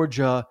give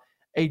Georgia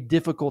a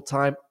difficult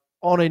time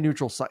on a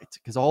neutral site,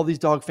 because all these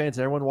dog fans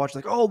and everyone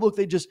watching like, oh, look,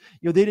 they just,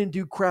 they didn't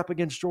do crap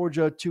against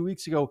Georgia 2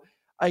 weeks ago.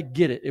 I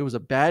get it. It was a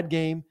bad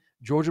game.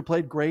 Georgia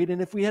played great.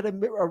 And if we had a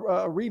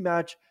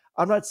rematch,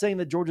 I'm not saying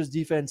that Georgia's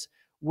defense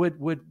would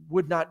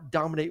not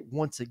dominate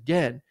once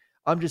again.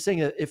 I'm just saying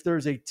that if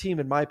there's a team,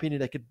 in my opinion,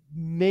 that could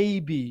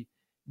maybe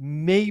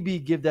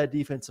give that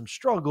defense some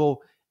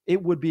struggle,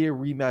 it would be a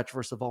rematch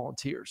versus the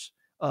Volunteers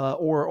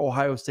or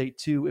Ohio State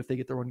too, if they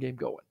get their own game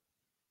going.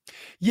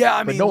 Yeah,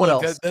 I mean, no one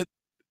else.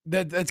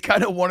 That's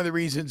kind of one of the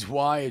reasons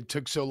why it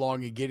took so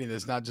long in getting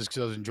this, not just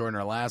because I was enjoying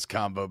our last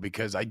combo,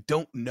 because I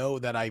don't know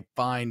that I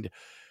find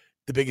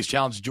the biggest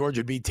challenge to Georgia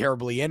would be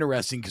terribly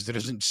interesting, because there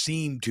doesn't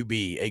seem to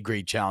be a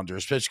great challenger,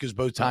 especially because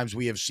both times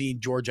we have seen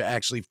Georgia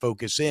actually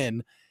focus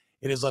in,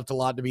 it has left a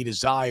lot to be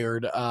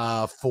desired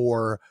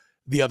for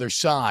the other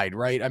side,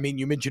 right? I mean,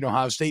 you mentioned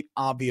Ohio State.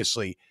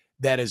 Obviously,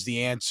 that is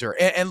the answer.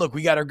 And look,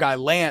 we got our guy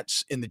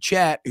Lance in the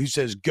chat who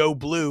says, go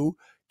blue,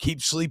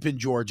 keep sleeping,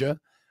 Georgia.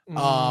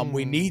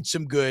 We need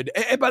some good.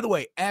 And by the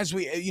way, as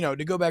we,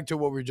 to go back to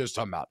what we were just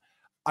talking about,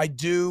 I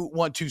do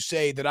want to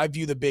say that I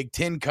view the Big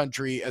Ten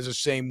country as the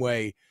same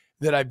way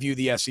that I view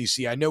the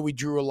SEC. I know we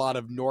drew a lot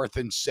of north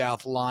and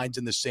south lines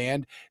in the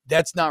sand.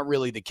 That's not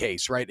really the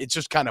case, right? It's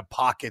just kind of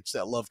pockets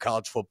that love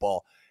college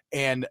football.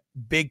 And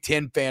Big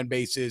Ten fan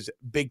bases,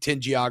 Big Ten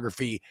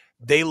geography,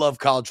 they love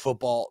college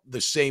football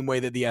the same way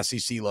that the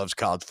SEC loves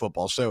college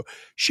football. So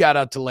shout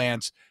out to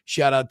Lance.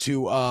 Shout out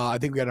to, I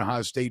think we got an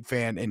Ohio State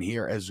fan in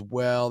here as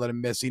well that I'm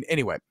missing.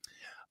 Anyway,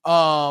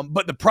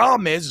 but the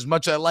problem is, as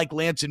much as I like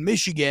Lance in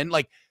Michigan,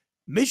 like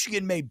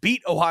Michigan may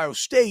beat Ohio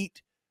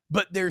State,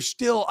 but there's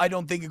still, I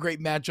don't think, a great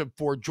matchup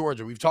for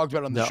Georgia. We've talked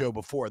about it on the show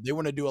before. They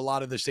want to do a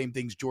lot of the same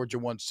things Georgia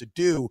wants to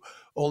do,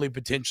 only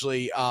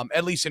potentially,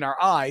 at least in our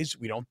eyes,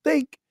 we don't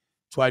think.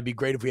 That's why it'd be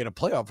great if we had a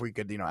playoff where we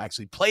could,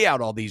 actually play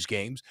out all these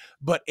games.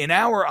 But in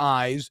our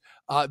eyes,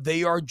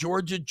 they are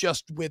Georgia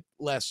just with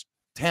less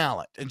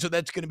talent. And so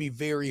that's going to be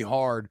very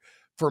hard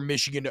for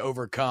Michigan to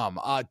overcome.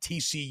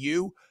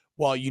 TCU,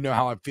 well, you know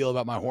how I feel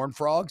about my Horned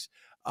Frogs.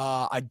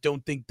 I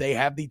don't think they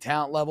have the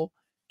talent level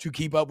to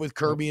keep up with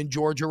Kirby and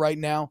Georgia right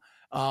now.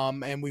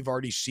 And we've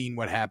already seen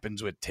what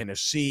happens with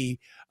Tennessee.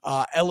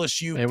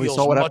 LSU feels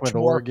much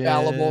more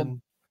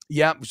fallible.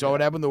 Yeah, we saw what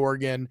happened to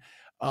Oregon.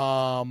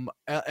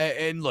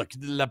 And look,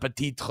 La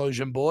Petite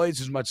Trojan boys,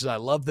 as much as I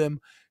love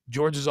them,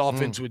 Georgia's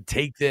offense would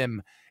take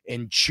them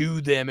and chew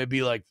them and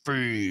be like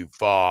 3,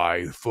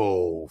 5,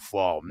 4,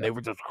 5. And they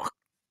would just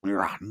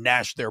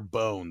gnash their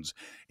bones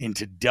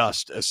into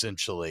dust,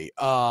 essentially.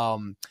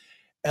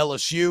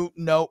 LSU,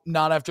 no,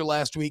 not after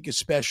last week,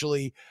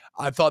 especially.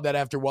 I thought that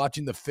after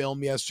watching the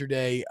film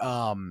yesterday,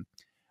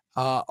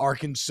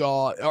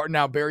 Arkansas, or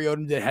now Barry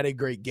Odom had a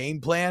great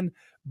game plan,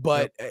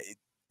 but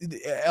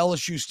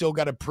LSU still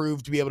got to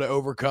prove to be able to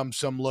overcome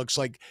some looks.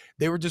 Like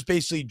they were just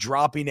basically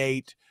dropping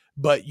 8,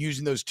 but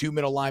using those 2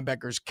 middle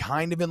linebackers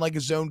kind of in like a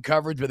zone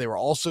coverage, but they were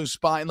also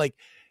spying. Like,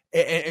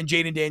 and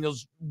Jaden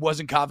Daniels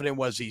wasn't confident in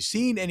what he's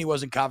seen, and he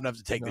wasn't confident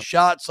enough to take the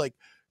shots. Like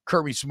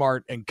Kirby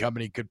Smart and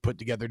company could put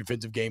together a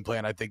defensive game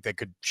plan. I think that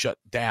could shut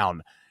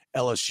down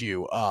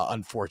LSU,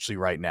 unfortunately,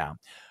 right now.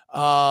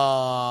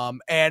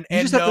 And you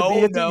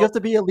have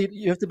to be elite.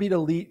 You have to be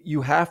elite.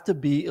 You have to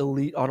be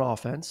elite on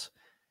offense.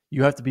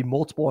 You have to be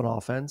multiple on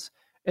offense.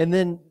 And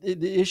then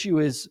the issue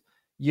is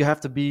you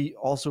have to be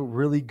also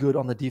really good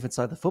on the defense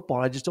side of the football.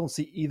 And I just don't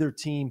see either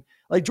team.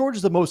 Like,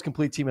 Georgia's the most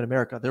complete team in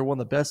America. They're one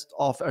of the best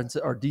offense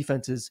or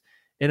defenses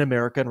in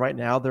America. And right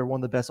now they're one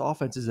of the best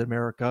offenses in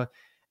America.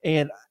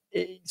 And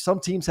some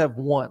teams have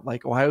one,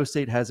 like Ohio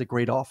State has a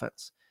great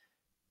offense.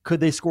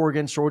 Could they score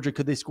against Georgia?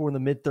 Could they score in the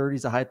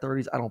mid-30s, the high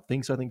 30s? I don't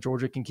think so. I think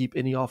Georgia can keep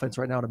any offense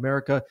right now in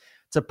America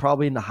to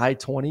probably in the high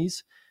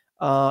 20s.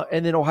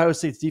 And then Ohio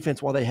State's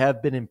defense, while they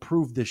have been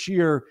improved this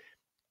year,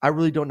 I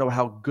really don't know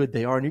how good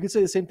they are. And you could say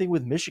the same thing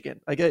with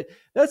Michigan.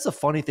 That's a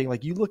funny thing.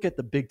 Like, you look at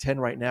the Big Ten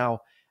right now,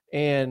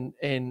 and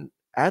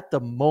at the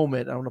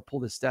moment, I want to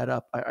pull this stat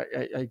up.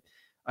 I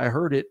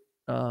heard it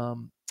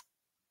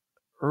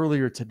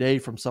earlier today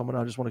from someone.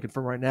 I just want to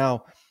confirm right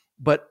now.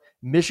 But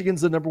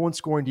Michigan's the number 1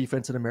 scoring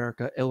defense in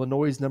America.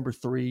 Illinois is number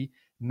 3.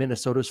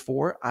 Minnesota's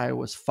 4.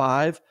 Iowa's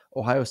 5.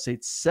 Ohio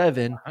State's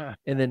 7.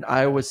 And then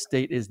Iowa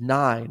State is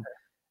 9.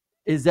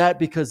 Is that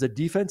because the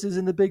defenses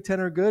in the Big Ten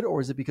are good, or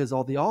is it because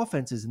all the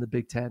offenses in the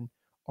Big Ten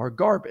are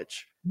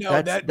garbage?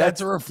 No, that's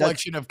a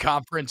reflection of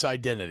conference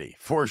identity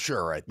for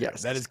sure, right there.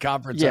 Yes. That is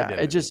conference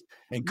identity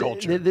and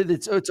culture.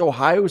 It's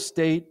Ohio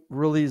State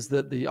really is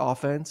the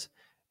offense,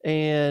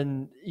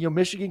 and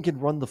Michigan can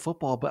run the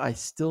football, but I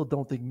still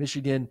don't think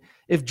Michigan.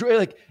 If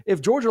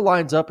Georgia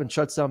lines up and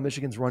shuts down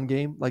Michigan's run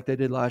game like they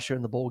did last year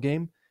in the bowl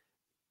game,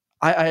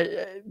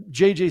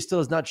 JJ still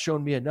has not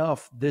shown me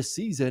enough this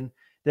season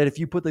that if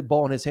you put the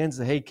ball in his hands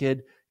and say, hey,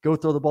 kid, go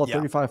throw the ball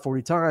 35,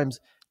 40 times,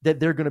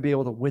 that they're going to be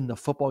able to win the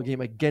football game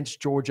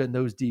against Georgia and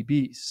those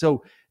DBs.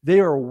 So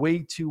they are way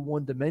too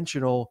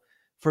one-dimensional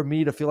for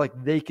me to feel like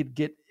they could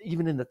get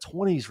even in the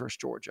 20s versus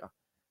Georgia.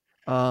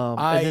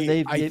 And then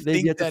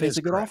they've yet to face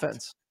a good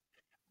offense.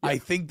 I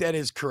think that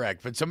is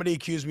correct. But somebody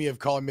accused me of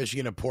calling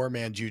Michigan a poor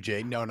man's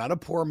UJ. No, not a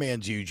poor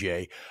man's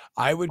UJ.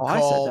 I would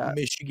call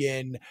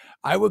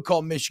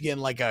Michigan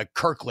like a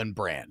Kirkland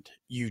brand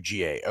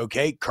UGA.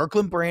 Okay.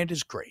 Kirkland brand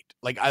is great.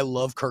 Like, I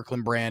love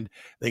Kirkland brand.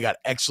 They got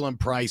excellent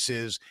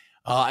prices.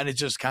 And it's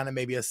just kind of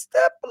maybe a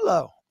step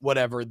below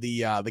whatever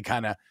the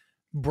kind of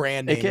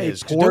brand name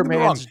is. Poor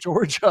man's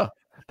Georgia.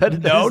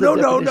 No.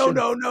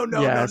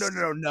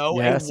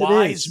 Yes. A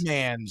wise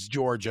man's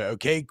Georgia.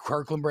 Okay.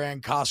 Kirkland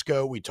brand,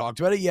 Costco. We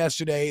talked about it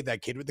yesterday.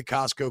 That kid with the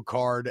Costco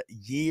card,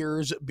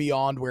 years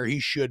beyond where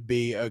he should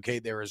be. Okay.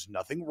 There is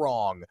nothing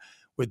wrong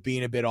with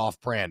being a bit off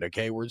brand.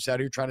 Okay. We're just out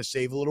here trying to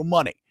save a little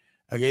money.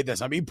 Okay.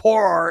 That's not being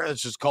poor.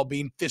 It's just called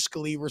being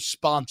fiscally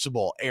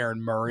responsible,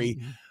 Aaron Murray.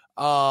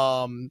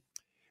 Mm-hmm.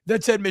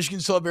 That said,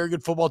 Michigan's still a very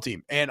good football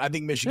team. And I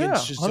think Michigan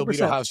should still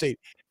beat Ohio State.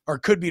 Or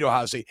could beat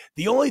Ohio State.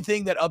 The only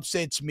thing that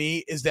upsets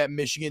me is that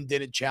Michigan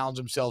didn't challenge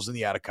themselves in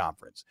the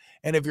out-of-conference.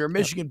 And if you're a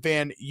Michigan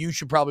fan, you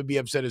should probably be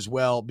upset as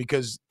well,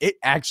 because it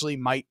actually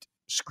might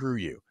screw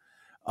you.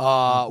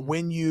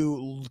 When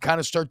you kind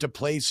of start to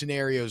play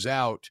scenarios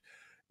out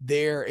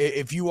there,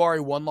 if you are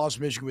a one-loss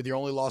Michigan with your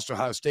only loss to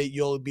Ohio State,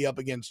 you'll be up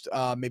against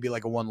maybe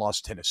like a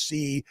one-loss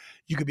Tennessee.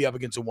 You could be up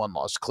against a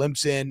one-loss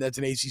Clemson. That's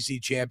an ACC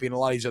champion. A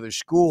lot of these other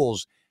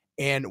schools.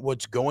 And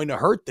what's going to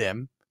hurt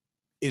them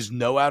is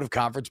no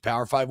out-of-conference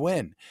Power 5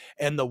 win.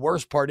 And the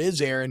worst part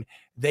is, Aaron,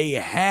 they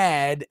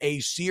had a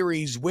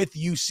series with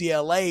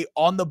UCLA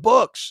on the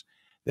books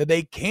that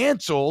they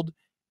canceled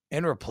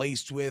and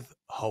replaced with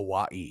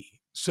Hawaii.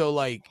 So,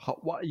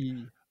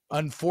 Hawaii.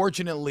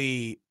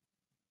 Unfortunately,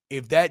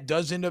 if that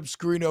does end up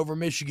screwing over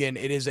Michigan,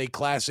 it is a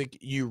classic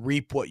you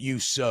reap what you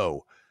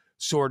sow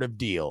sort of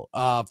deal.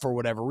 For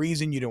whatever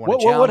reason, you don't want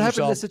to challenge What happened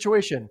yourself. in this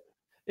situation?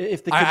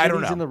 If the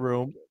committee's in the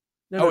room...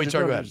 Go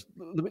ahead.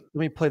 Let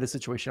me play the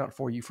situation out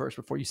for you first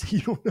before you say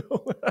you don't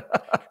know.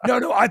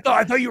 No. I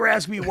thought you were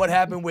asking me what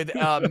happened with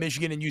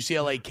Michigan and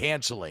UCLA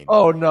canceling.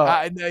 Oh no!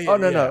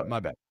 No. My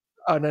bad.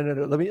 Oh no.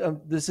 Let me.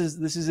 This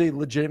is a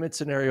legitimate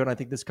scenario, and I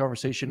think this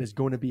conversation is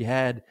going to be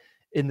had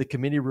in the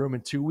committee room in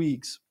 2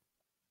 weeks.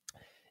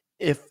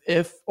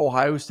 If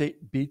Ohio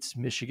State beats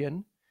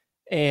Michigan,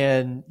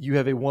 and you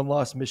have a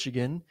one-loss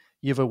Michigan,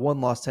 you have a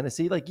one-loss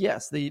Tennessee. Like,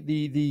 yes,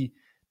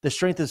 the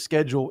strength of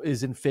schedule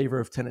is in favor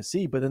of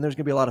Tennessee, but then there's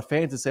going to be a lot of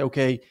fans that say,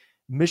 okay,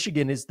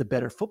 Michigan is the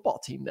better football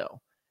team though.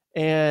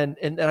 And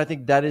I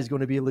think that is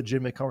going to be a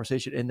legitimate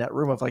conversation in that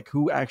room of like,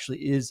 who actually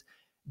is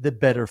the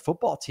better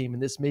football team.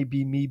 And this may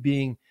be me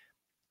being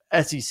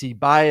SEC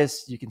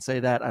biased. You can say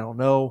that. I don't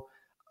know.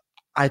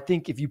 I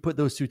think if you put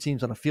those two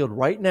teams on a field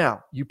right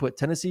now, you put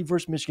Tennessee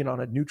versus Michigan on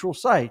a neutral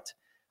site,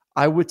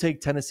 I would take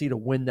Tennessee to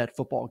win that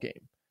football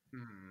game.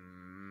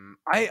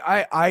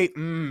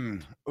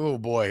 Oh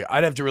boy,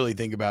 I'd have to really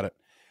think about it.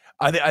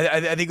 I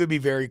think it would be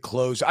very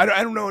close. I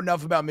don't know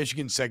enough about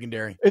Michigan's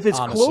secondary. If it's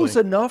close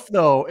enough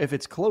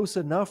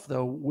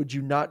though, would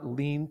you not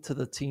lean to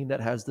the team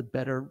that has the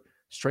better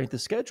strength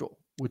of schedule,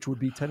 which would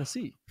be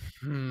Tennessee?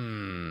 I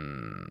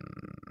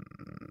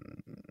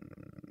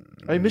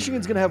mean,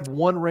 Michigan's going to have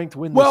one ranked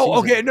win. Well,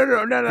 okay, no.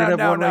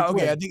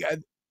 Okay, I think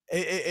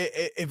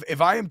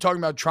if I am talking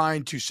about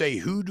trying to say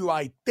who do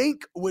I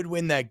think would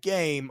win that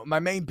game, my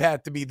main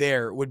path to be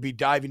there would be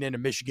diving into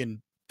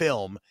Michigan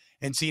film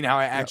and seeing how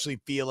I actually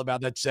feel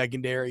about that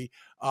secondary.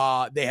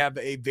 They have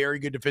a very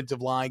good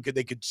defensive line. Could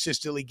they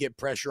consistently get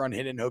pressure on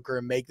Hendon Hooker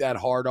and make that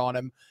hard on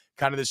him,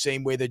 kind of the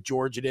same way that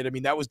Georgia did? I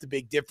mean, that was the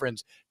big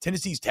difference.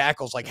 Tennessee's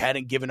tackles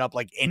hadn't given up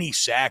any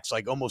sacks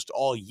almost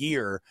all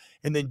year,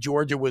 and then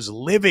Georgia was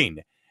living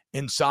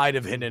inside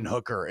of Hendon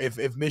Hooker.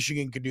 If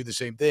Michigan could do the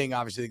same thing,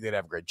 obviously I think they'd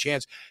have a great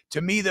chance.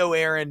 To me, though,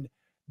 Aaron,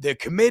 the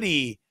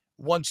committee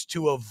wants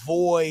to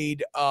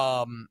avoid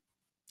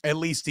at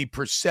least the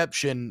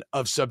perception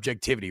of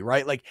subjectivity,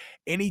 right?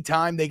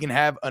 Anytime they can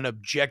have an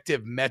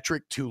objective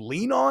metric to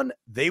lean on,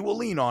 they will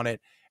lean on it.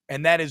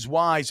 And that is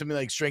why something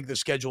like strength of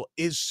schedule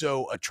is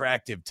so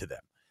attractive to them.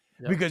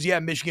 Yep. Because,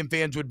 Michigan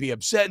fans would be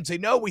upset and say,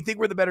 no, we think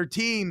we're the better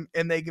team.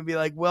 And they can be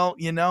like, well,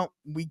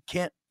 we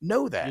can't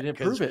know that. You didn't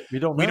prove it. We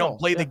don't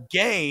play the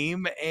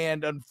game.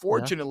 And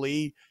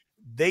unfortunately,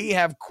 they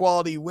have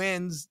quality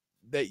wins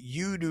that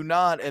you do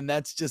not. And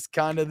that's just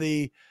kind of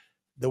the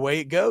way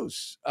it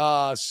goes.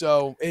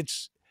 So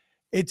it's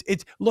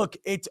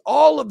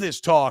all of this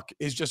talk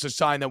is just a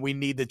sign that we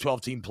need the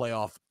 12-team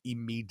playoff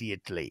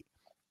immediately.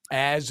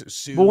 As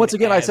soon But once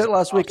again, as I said it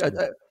last week,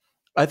 possible.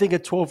 I think a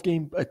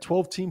 12-team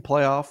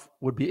playoff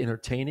would be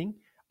entertaining.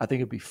 I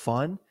think it'd be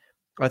fun.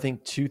 I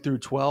think 2 through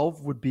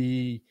 12 would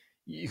be,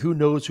 who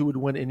knows who would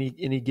win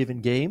any given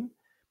game.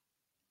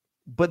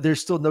 But there's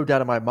still no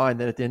doubt in my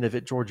mind that at the end of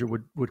it, Georgia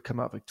would come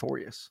out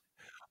victorious.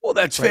 Well,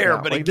 that's right fair,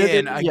 now. but but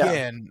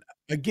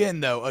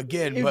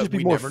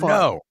we never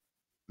know.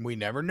 We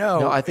never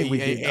know. No, I think we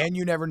do know. And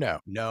you never know.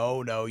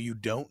 No, you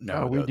don't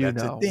know. No, we do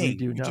That's know. the thing. We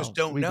do You know. just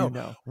don't We know. do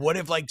know. What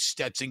if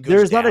Stetson goes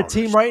There's down? not a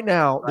team right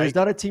now. right? There's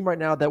not a team right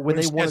now that when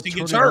What if they want to Stetson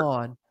turn gets it hurt?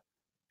 on.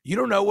 You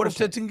don't know what if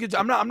Stetson gets.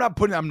 I'm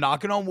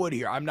knocking on wood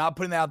here. I'm not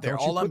putting it out there.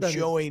 Don't you All I'm put that in.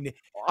 showing.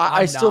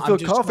 I still feel I'm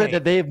just confident saying.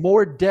 that they have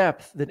more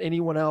depth than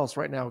anyone else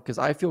right now, because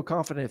I feel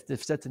confident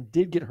if Stetson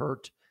did get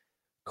hurt,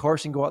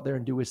 Carson go out there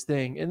and do his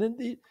thing. And then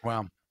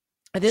Wow.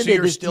 And then So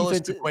you're this still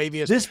defense, a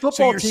Stequavius. this so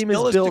football you're team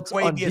still is a built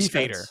on Stequavius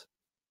hater. defense.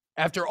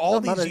 After all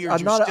I'm these not a- years,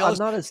 I'm not you're a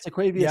still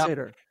Stequavius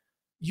hater.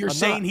 You're I'm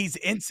saying not. he's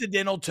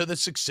incidental to the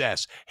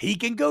success. He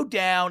can go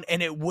down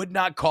and it would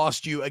not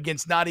cost you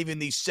against not even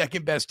the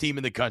second best team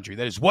in the country.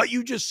 That is what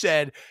you just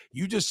said.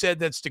 You just said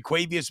that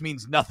Stequavius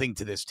means nothing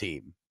to this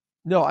team.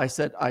 No, I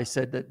said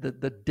that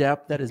the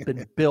depth that has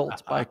been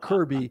built by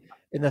Kirby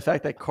and the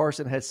fact that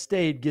Carson has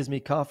stayed gives me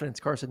confidence.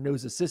 Carson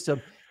knows the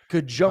system,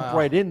 could jump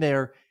right in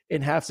there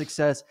and have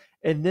success.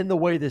 And then the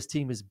way this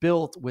team is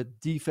built with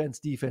defense,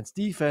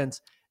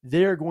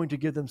 they're going to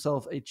give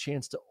themselves a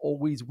chance to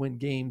always win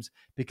games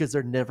because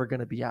they're never going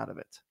to be out of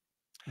it.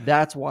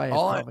 That's why I have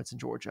confidence in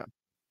Georgia.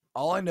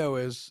 All I know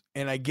is,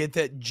 and I get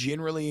that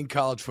generally in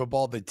college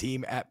football, the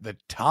team at the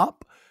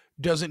top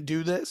doesn't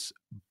do this,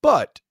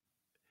 but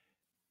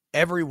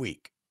every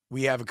week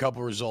we have a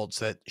couple results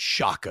that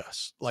shock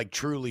us,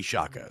 truly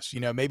shock us.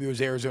 Maybe it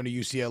was Arizona,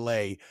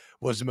 UCLA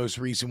was the most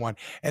recent one.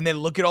 And then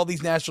look at all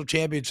these national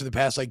champions for the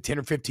past 10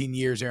 or 15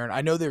 years, Aaron.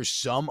 I know there's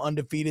some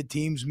undefeated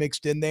teams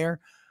mixed in there,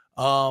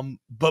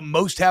 but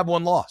most have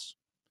one loss.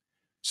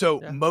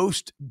 So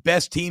most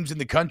best teams in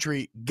the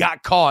country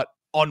got caught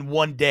on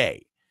one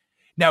day.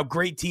 Now,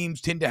 great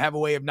teams tend to have a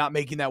way of not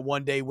making that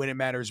one day when it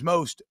matters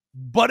most,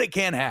 but it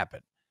can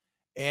happen.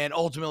 And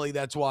ultimately,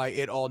 that's why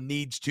it all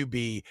needs to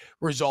be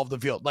resolved in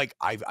the field.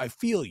 I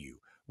feel you.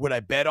 Would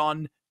I bet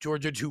on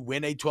Georgia to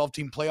win a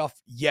 12-team playoff?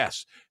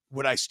 Yes.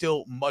 Would I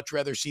still much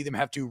rather see them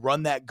have to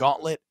run that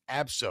gauntlet?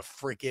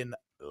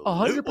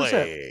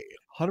 Abso-freaking-lutely.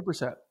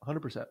 100%.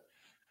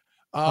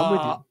 I'm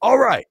with you. All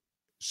right.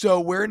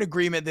 So we're in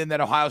agreement then that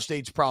Ohio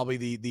State's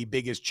probably the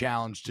biggest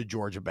challenge to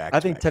Georgia back. I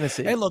think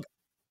Tennessee. And look,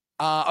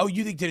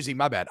 you think Tennessee?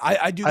 My bad.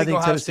 I do think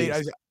Ohio State.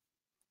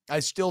 I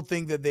still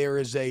think that there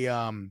is a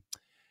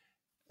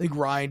I think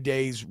Ryan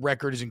Day's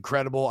record is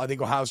incredible. I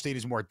think Ohio State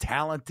is more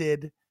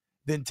talented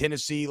than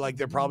Tennessee.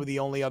 They're probably the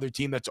only other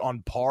team that's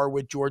on par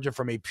with Georgia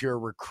from a pure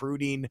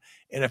recruiting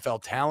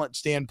NFL talent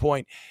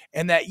standpoint.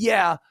 And that,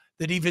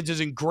 the defense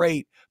isn't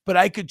great, but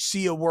I could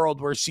see a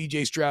world where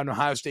CJ Stroud and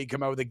Ohio State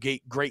come out with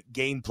a great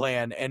game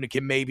plan and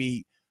can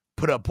maybe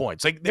put up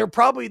points. They're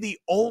probably the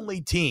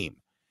only team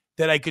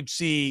that I could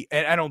see,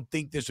 and I don't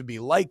think this would be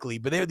likely,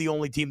 but they're the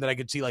only team that I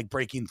could see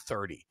breaking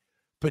 30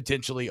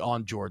 potentially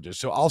on Georgia.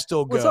 So I'll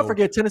still go. Let's not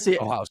forget Tennessee.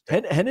 Ohio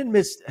State.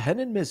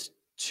 Hennon missed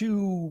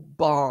 2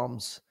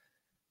 bombs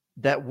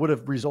that would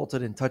have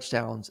resulted in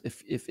touchdowns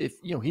if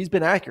he's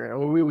been accurate.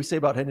 We say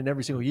about Hennon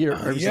every single year.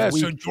 Every single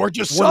week. So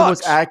Georgia sucks. One of the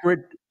most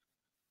accurate.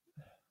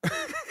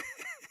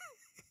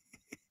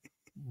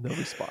 No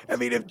response. I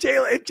mean, if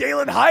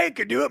Jalen Hyatt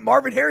could do it,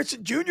 Marvin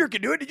Harrison Jr.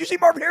 could do it. Did you see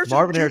Marvin Harrison?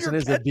 Harrison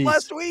is a beast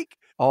last week.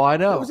 Oh, I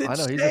know. It was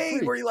insane. He's a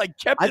freak. Where he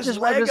kept his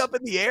leg up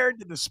in the air and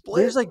did the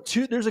split.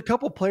 There's a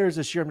couple players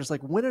this year. I'm just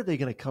when are they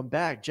going to come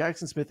back?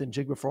 Jackson Smith and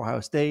Jigba for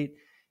Ohio State,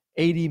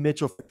 AD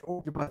Mitchell for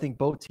Georgia. I think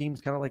both teams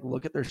kind of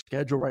look at their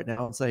schedule right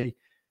now and say,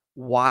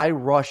 why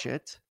rush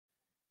it?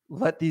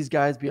 Let these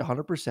guys be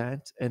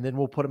 100%, and then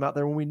we'll put them out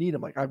there when we need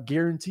them. I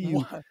guarantee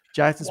you,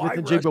 Jackson Smith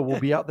and Jigba will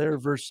be out there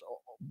versus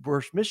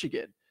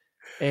Michigan.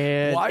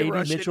 And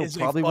AD Mitchell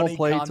probably won't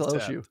play till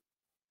LSU.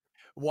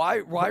 Why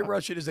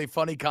rush it is a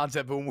funny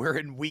concept when we're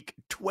in week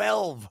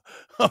 12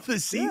 of the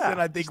season.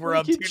 I think we're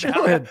up to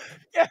now.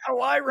 Yeah,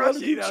 why rush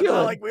it? It's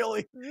not like we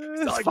only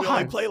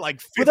play like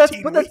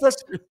 15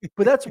 weeks.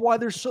 But that's why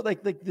they're so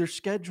like their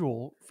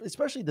schedule,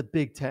 especially the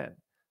Big Ten.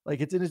 Like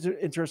it's an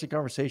interesting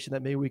conversation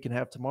that maybe we can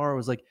have tomorrow.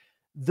 Is like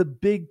the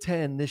Big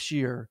Ten this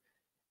year.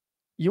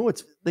 You know,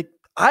 it's like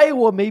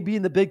Iowa may be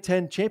in the Big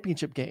Ten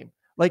championship game.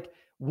 Like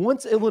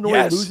once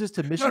Illinois loses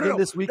to Michigan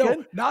this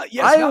weekend,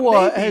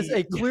 Iowa has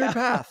a clear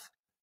path.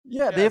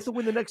 Yeah, they have to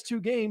win the next 2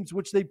 games,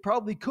 which they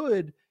probably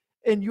could.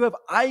 And you have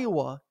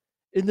Iowa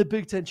in the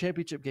Big Ten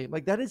championship game.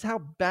 Like, that is how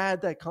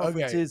bad that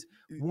conference is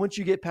once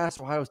you get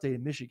past Ohio State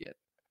and Michigan.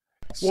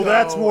 Well,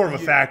 that's more of a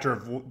factor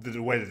of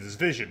the way the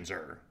divisions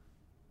are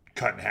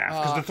cut in half.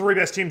 Because the 3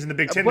 best teams in the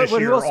Big Ten this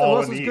year are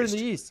all in the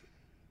East.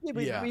 Yeah,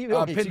 but so you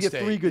have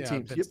 3 good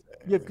teams.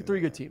 You have 3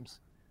 good teams.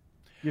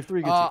 You have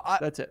 3 good teams.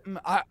 That's it.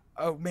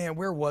 Oh, man,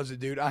 where was it,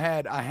 dude? I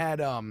had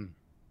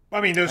I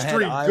mean, those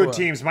 3 good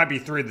teams might be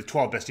 3 of the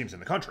 12 best teams in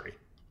the country.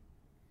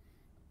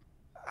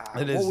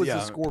 What was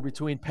the score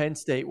between Penn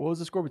State? What was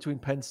the score between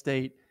Penn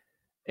State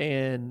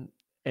and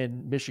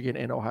Michigan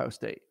and Ohio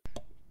State?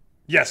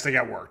 Yes, they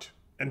got worked.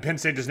 And Penn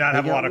State does not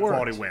have a lot of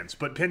quality wins.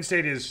 But Penn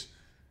State is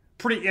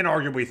pretty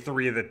inarguably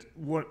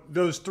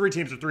those 3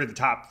 teams are 3 of the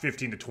top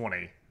 15 to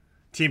 20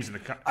 teams in the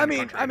country.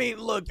 I mean,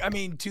 look,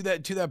 to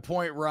that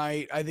point,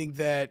 right? I think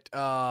that,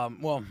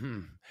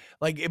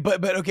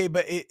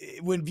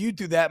 when viewed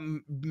through that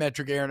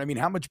metric, Aaron, I mean,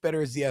 how much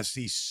better is the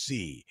SEC?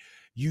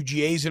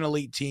 UGA is an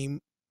elite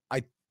team.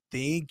 I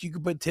think you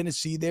could put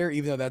Tennessee there,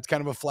 even though that's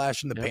kind of a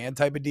flash in the pan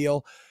type of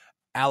deal.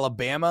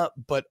 Alabama,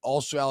 but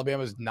also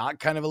Alabama's not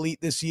kind of elite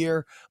this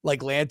year.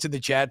 Like Lance in the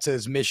chat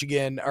says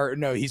Michigan, or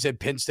no, he said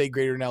Penn State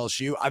greater than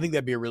LSU. I think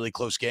that'd be a really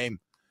close game.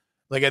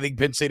 Like, I think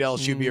Penn State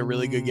LSU would be a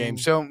really good game.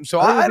 So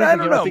I don't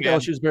know. I think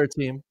LSU's a better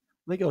team.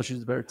 I think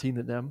LSU's a better team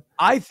than them.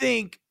 I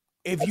think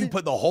if you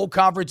put the whole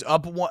conference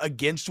up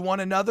against one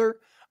another,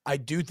 I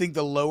do think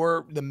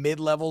the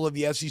mid-level of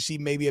the SEC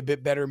may be a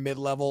bit better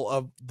mid-level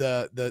of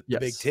the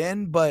Big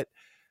Ten, but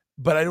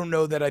I don't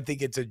know that I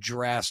think it's a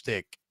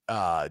drastic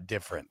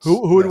difference.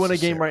 Who would win a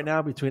game right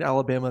now between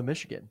Alabama and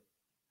Michigan?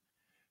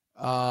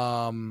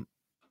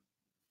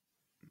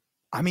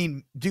 I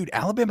mean, dude,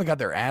 Alabama got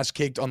their ass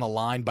kicked on the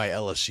line by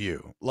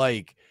LSU.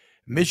 Like,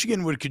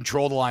 Michigan would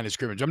control the line of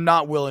scrimmage. I'm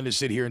not willing to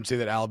sit here and say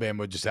that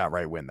Alabama would just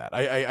outright win that.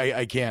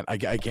 I can't. I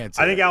can't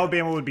say I think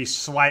Alabama would be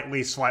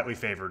slightly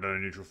favored on a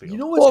neutral field. You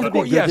know what's going to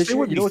be good this year? They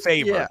would be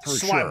favored for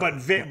sure.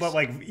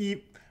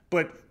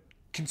 But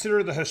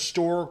consider the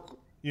historic,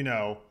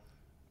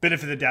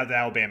 benefit of the doubt that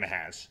Alabama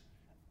has.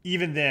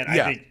 Even then,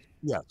 I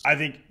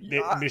think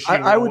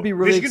Michigan. I would be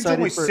really Michigan's excited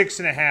only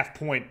 6.5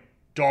 point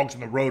dogs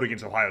on the road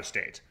against Ohio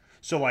State.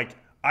 So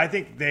I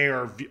think they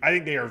are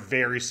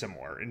very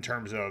similar in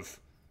terms of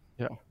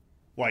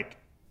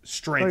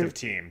strength of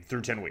team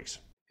through 10 weeks.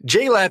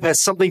 JLab has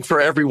something for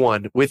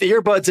everyone with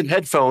earbuds and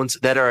headphones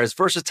that are as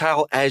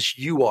versatile as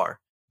you are.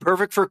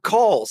 Perfect for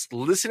calls,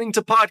 listening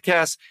to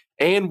podcasts,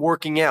 and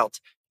working out.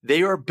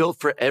 They are built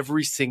for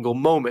every single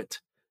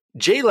moment.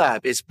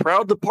 JLab is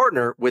proud to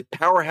partner with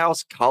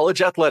Powerhouse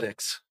College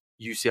Athletics,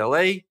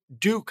 UCLA,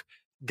 Duke,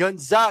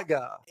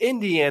 Gonzaga,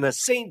 Indiana,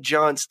 St.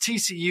 John's,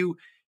 TCU,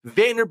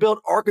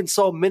 Vanderbilt,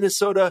 Arkansas,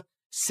 Minnesota,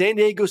 San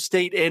Diego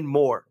State, and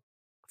more.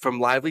 From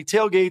lively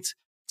tailgates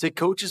to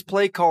coaches'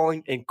 play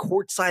calling and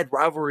courtside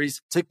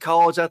rivalries to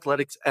college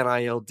athletics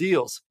NIL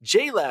deals,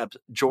 JLab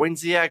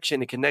joins the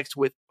action and connects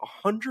with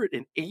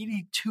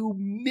 182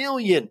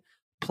 million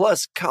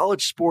plus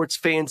college sports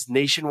fans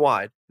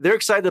nationwide. They're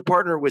excited to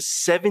partner with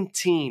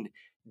 17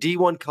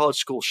 D1 college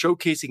schools,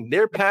 showcasing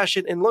their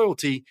passion and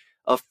loyalty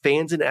of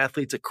fans and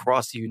athletes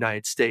across the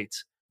United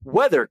States.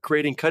 Whether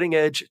creating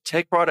cutting-edge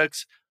tech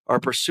products or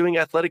pursuing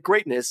athletic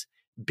greatness,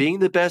 being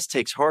the best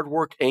takes hard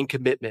work and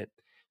commitment.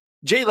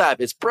 JLab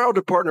is proud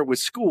to partner with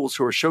schools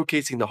who are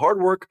showcasing the hard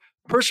work,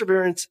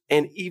 perseverance,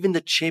 and even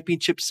the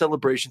championship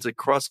celebrations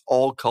across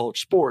all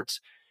college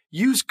sports.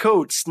 Use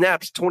code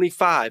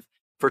SNAPS25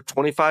 for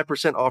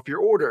 25% off your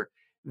order.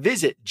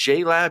 Visit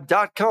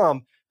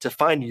JLab.com to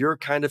find your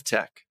kind of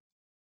tech.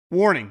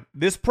 Warning,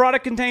 this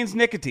product contains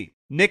nicotine.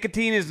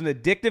 Nicotine is an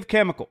addictive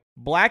chemical.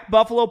 Black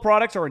Buffalo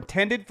products are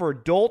intended for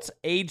adults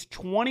aged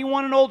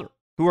 21 and older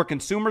who are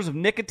consumers of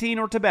nicotine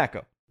or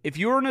tobacco. If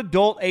you're an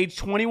adult aged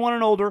 21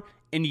 and older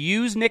and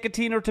use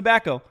nicotine or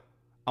tobacco,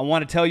 I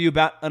want to tell you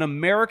about an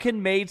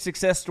American-made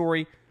success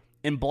story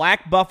in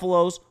Black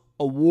Buffalo's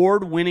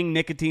award-winning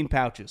nicotine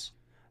pouches.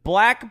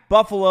 Black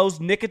Buffalo's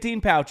nicotine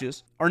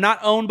pouches are not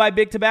owned by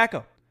Big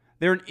Tobacco.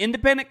 They're an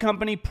independent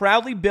company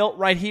proudly built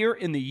right here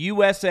in the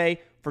USA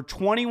for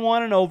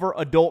 21 and over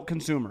adult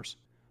consumers.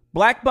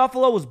 Black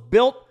Buffalo was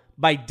built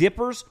by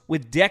dippers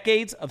with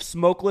decades of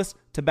smokeless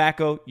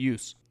tobacco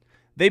use.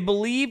 They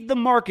believed the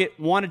market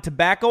wanted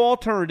tobacco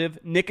alternative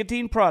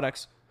nicotine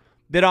products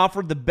that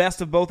offered the best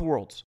of both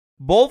worlds.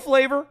 Bold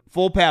flavor,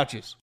 full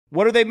pouches.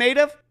 What are they made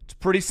of? It's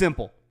pretty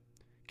simple.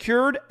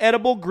 Cured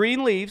edible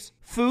green leaves,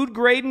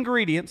 food-grade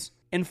ingredients,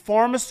 and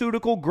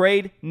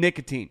pharmaceutical-grade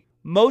nicotine.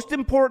 Most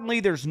importantly,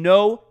 there's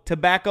no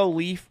tobacco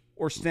leaf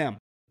or stem.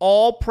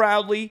 All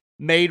proudly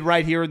made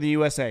right here in the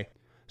USA.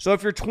 So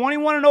if you're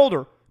 21 and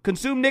older,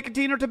 consume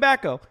nicotine or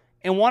tobacco,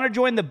 and want to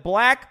join the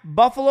Black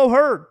Buffalo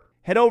herd,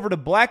 head over to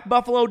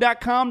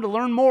blackbuffalo.com to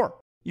learn more.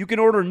 You can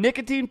order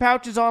nicotine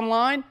pouches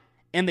online,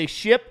 and they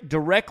ship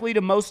directly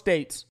to most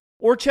states.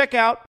 Or check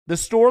out the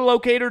store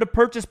locator to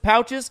purchase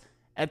pouches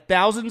at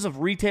thousands of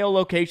retail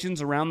locations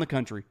around the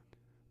country.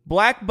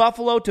 Black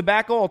Buffalo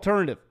Tobacco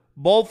Alternative.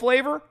 Bold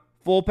flavor,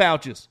 full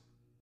pouches.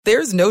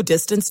 There's no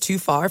distance too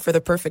far for the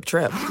perfect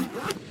trip.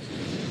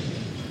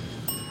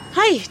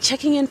 Hi,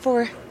 checking in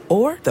for...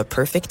 Or the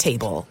perfect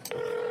table.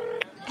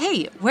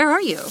 Hey, where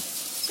are you?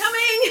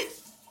 Coming!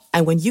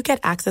 And when you get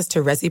access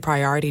to Resi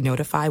Priority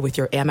Notify with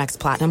your Amex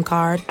Platinum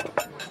card...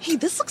 Hey,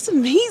 this looks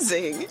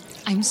amazing.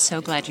 I'm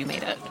so glad you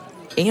made it.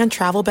 And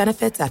travel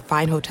benefits at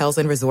fine hotels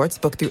and resorts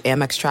booked through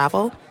Amex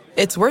Travel,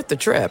 it's worth the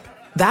trip.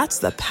 That's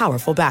the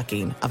powerful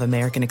backing of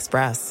American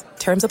Express.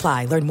 Terms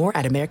apply. Learn more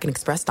at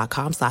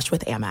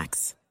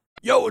americanexpress.com/withAmex.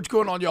 Yo, what's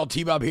going on, y'all?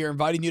 T-Bob here,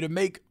 inviting you to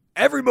make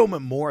every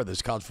moment more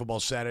this college football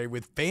Saturday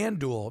with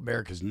FanDuel,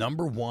 America's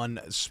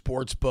 #1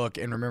 sports book.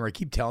 And remember, I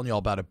keep telling you all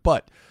about it,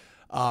 but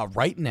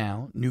right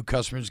now, new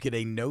customers get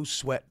a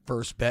no-sweat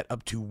first bet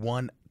up to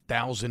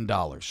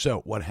 $1,000.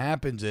 So what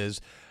happens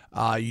is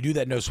you do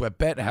that no-sweat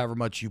bet, however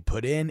much you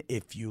put in.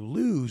 If you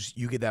lose,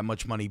 you get that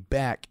much money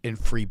back in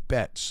free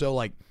bets. So,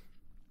 like,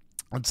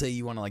 let's say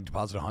you want to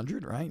deposit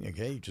 100, right?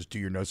 Okay, you just do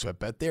your no sweat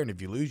bet there, and if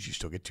you lose, you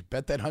still get to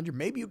bet that 100.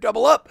 Maybe you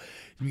double up.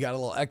 You got a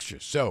little extra.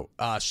 So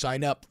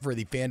sign up for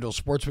the FanDuel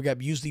Sportsbook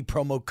app. Use the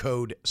promo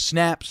code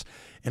SNAPS.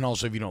 And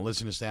also, if you don't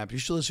listen to Snaps, you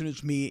should listen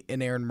to me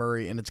and Aaron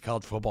Murray, and it's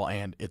college football,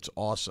 and it's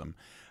awesome.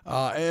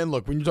 And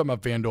look, when you're talking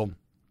about FanDuel,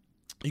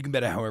 you can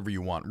bet it however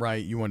you want,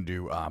 right? You want to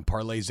do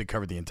parlays that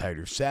cover the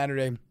entirety of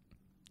Saturday.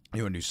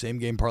 You want to do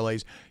same-game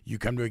parlays. You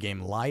come to a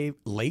game live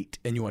late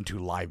and you want to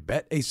live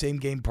bet a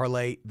same-game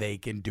parlay, they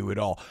can do it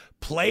all.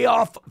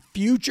 Playoff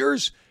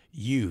futures,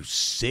 you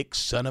sick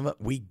son of a,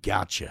 we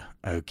got you,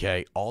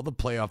 okay? All the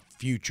playoff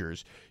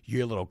futures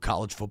your little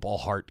college football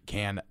heart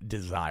can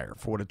desire.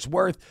 For what it's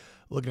worth,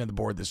 looking at the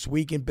board this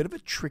weekend, bit of a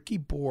tricky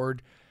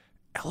board.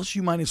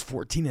 LSU minus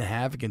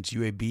 14.5 against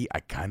UAB, I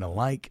kind of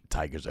like.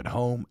 Tigers at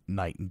home,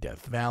 night in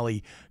Death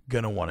Valley.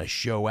 Going to want to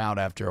show out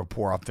after a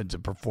poor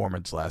offensive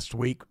performance last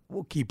week.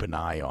 We'll keep an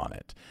eye on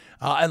it.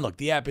 And look,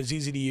 the app is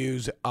easy to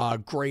use,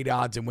 great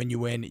odds, and when you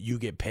win, you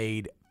get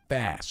paid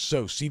fast.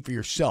 So see for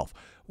yourself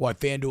why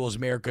FanDuel is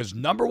America's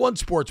 #1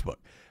 sportsbook.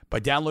 By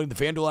downloading the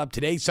FanDuel app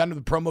today, sign up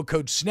with the promo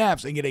code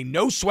SNAPS and get a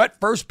no-sweat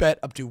first bet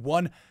up to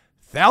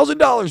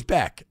 $1,000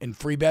 back in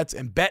free bets,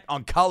 and bet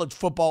on college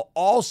football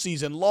all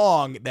season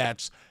long.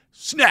 That's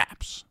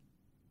SNAPS.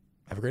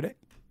 Have a great day.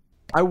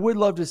 I would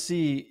love to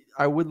see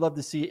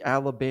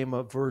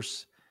Alabama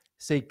versus,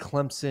 say,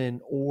 Clemson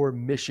or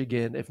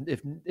Michigan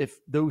if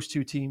those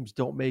two teams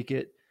don't make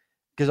it,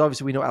 because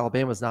obviously we know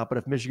Alabama's not, but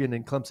if Michigan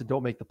and Clemson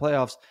don't make the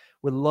playoffs,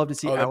 would love to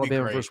see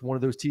Alabama versus one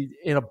of those teams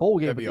in a bowl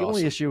game. But the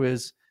only issue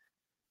is,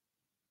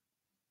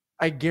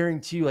 I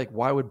guarantee you,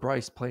 why would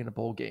Bryce play in a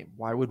bowl game?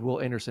 Why would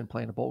Will Anderson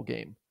play in a bowl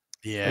game?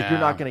 Yeah. You're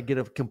not going to get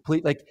a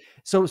complete,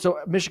 so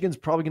Michigan's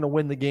probably going to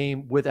win the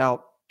game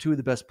without two of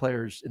the best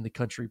players in the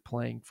country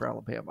playing for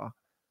Alabama.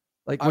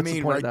 What's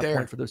the point of that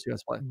point for those two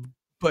guys playing?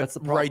 But that's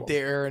the right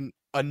there, and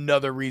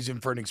another reason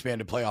for an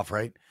expanded playoff,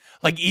 right?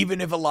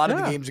 Even if a lot of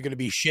the games are going to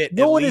be shit,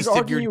 no at one least is if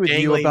you're arguing with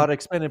you about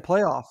expanded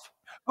playoff.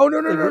 Oh, no.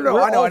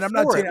 I know. And I'm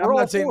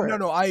not saying,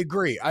 no, I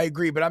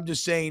agree. But I'm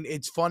just saying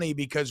it's funny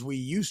because we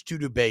used to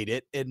debate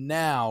it, and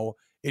now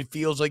it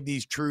feels like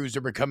these truths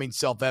are becoming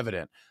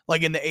self-evident.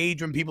 In the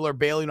age when people are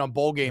bailing on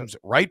bowl games,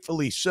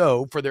 rightfully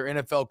so, for their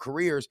NFL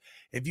careers,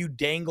 if you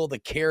dangle the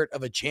carrot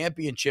of a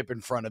championship in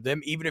front of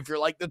them, even if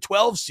you're the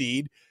 12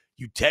 seed,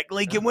 you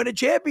technically can win a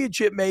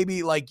championship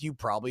maybe. You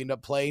probably end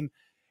up playing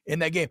in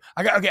that game.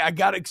 I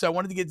got it, because I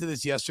wanted to get to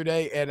this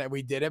yesterday, and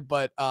we did it.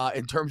 But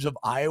in terms of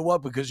Iowa,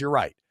 because you're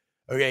right,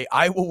 okay,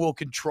 Iowa will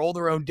control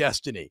their own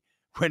destiny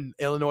when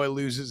Illinois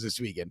loses this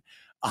weekend.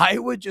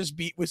 Iowa just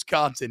beat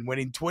Wisconsin,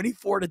 winning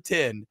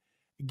 24-10,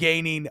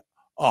 gaining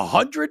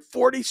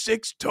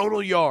 146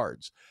 total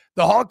yards.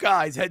 The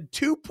Hawkeyes had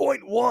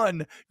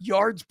 2.1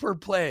 yards per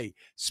play.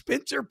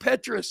 Spencer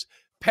Petras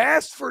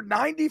passed for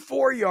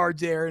 94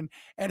 yards, Aaron,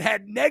 and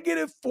had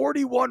negative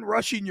 41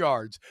 rushing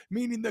yards,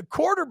 meaning the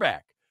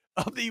quarterback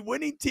of the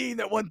winning team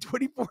that won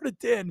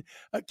 24-10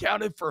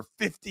 accounted for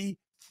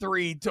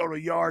 53 total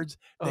yards.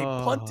 They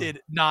punted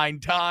 9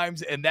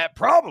 times, and that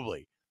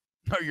probably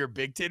are your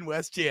Big Ten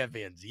West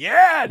champions.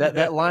 Yeah.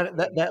 That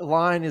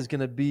line is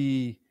going to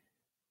be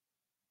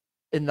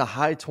in the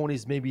high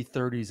 20s, maybe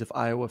 30s if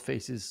Iowa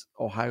faces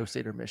Ohio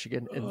State or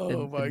Michigan in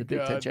the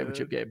Big Ten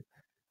championship game.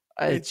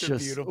 It's just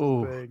a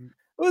beautiful thing.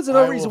 Well, there's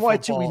another reason why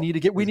too we need to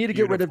get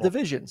rid of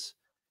divisions.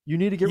 You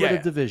need to get rid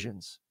of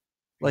divisions.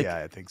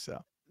 I think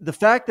so. The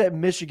fact that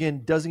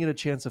Michigan doesn't get a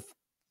chance of,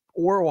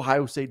 or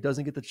Ohio State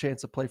doesn't get the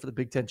chance to play for the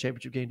Big Ten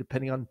championship game,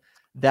 depending on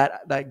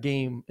that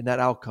game and that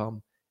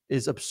outcome,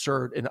 is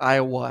absurd. And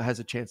Iowa has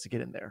a chance to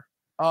get in there.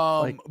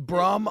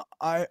 Brum,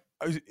 I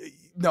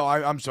No,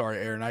 I'm sorry,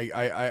 Aaron. I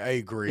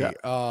agree.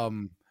 Yeah.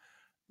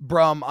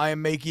 Brum, I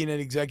am making an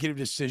executive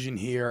decision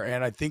here,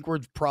 and I think we're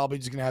probably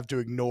just going to have to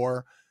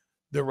ignore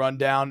the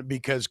rundown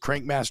because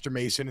Crankmaster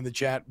Mason in the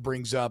chat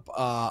brings up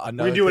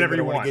another. We can do whatever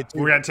you want.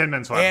 We got 10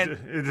 minutes left.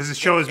 This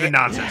show has been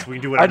nonsense. We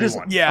can do whatever you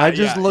want. I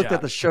just looked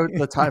at the show,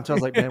 the time, so I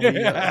was like, man,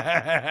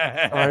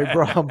 all right,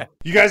 Brum.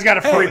 You guys got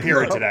a free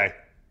period today.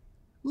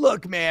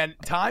 Look, man,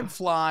 time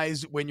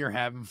flies when you're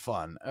having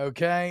fun,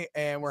 okay?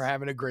 And we're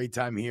having a great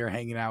time here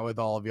hanging out with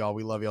all of y'all.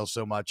 We love y'all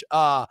so much.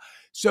 But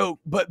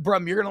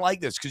Brum, you're going to like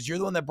this because you're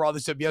the one that brought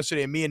this up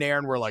yesterday, and me and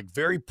Aaron were like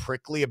very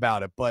prickly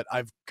about it, but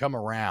I've come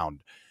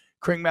around.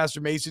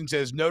 Crankmaster Mason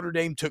says Notre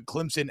Dame took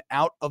Clemson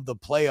out of the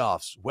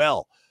playoffs.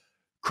 Well,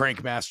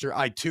 Crankmaster,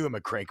 I too am a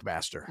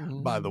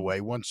Crankmaster, by the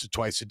way, once or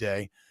twice a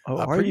day.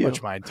 Pretty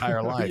much my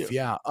entire life.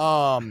 Yeah.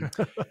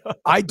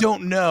 I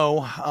don't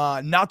know.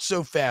 Not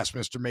so fast,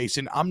 Mr.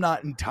 Mason. I'm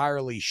not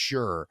entirely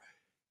sure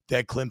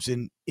that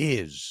Clemson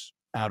is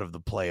out of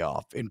the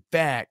playoff. In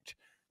fact,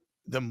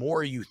 the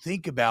more you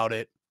think about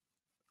it,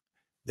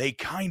 they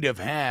kind of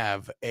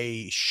have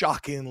a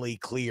shockingly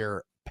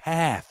clear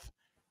path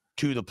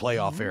to the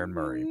playoff, Aaron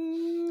Murray.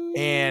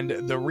 And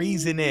the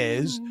reason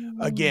is,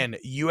 again,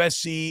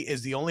 USC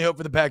is the only hope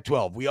for the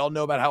Pac-12. We all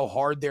know about how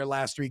hard their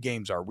last 3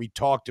 games are. We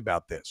talked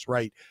about this,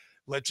 right?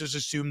 Let's just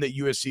assume that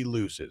USC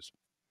loses.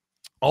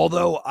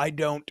 Although I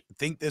don't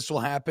think this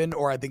will happen,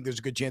 or I think there's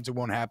a good chance it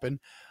won't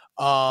happen.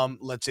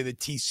 Let's say that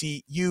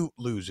TCU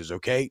loses,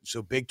 okay?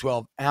 So Big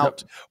 12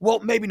 out. Yep. Well,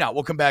 maybe not.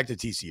 We'll come back to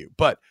TCU.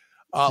 But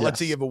let's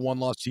say you have a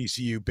 1-loss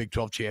TCU Big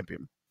 12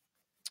 champion.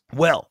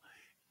 Well,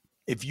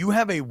 if you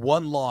have a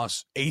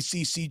 1-loss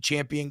ACC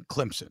champion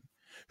Clemson,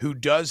 who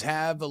does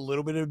have a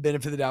little bit of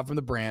benefit of the doubt from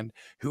the brand,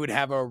 who would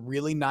have a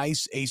really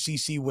nice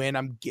ACC win,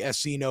 I'm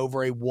guessing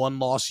over a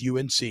 1-loss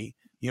UNC,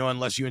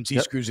 unless UNC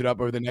screws it up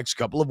over the next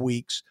couple of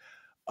weeks,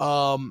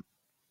 Clemson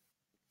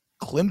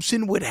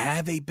would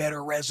have a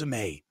better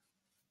resume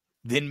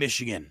than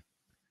Michigan.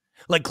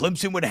 Like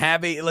Clemson would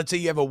have let's say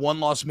you have a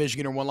 1-loss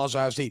Michigan or 1-loss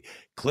Ohio State.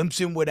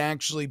 Clemson would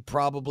actually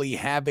probably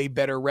have a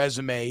better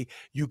resume.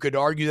 You could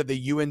argue that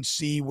the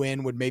UNC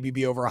win would maybe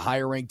be over a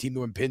higher ranked team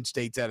than Penn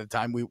State's at a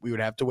time. We would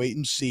have to wait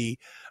and see.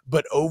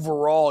 But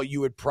overall, you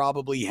would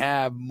probably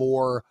have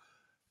more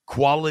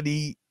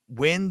quality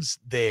wins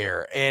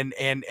there. And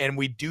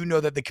we do know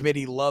that the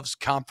committee loves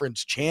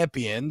conference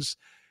champions.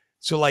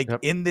 So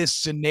in this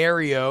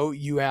scenario,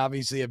 you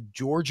obviously have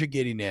Georgia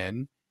getting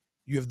in.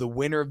 You have the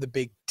winner of the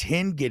Big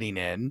Ten getting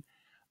in,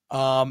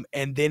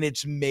 and then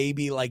it's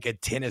maybe like a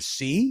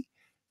Tennessee,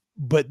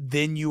 but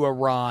then you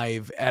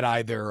arrive at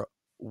either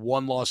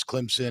 1-loss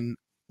Clemson,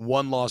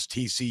 1-loss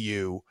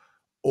TCU,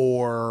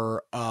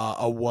 or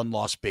a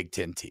 1-loss Big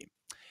Ten team.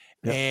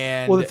 Yeah.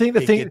 And well, the thing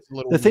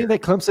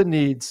that Clemson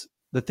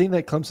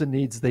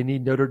needs, they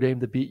need Notre Dame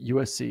to beat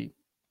USC.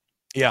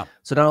 Yeah.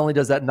 So not only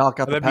does that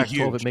knock out the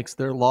Pac-12, it makes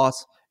their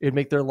loss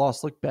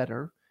look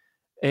better,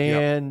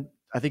 and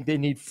I think they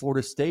need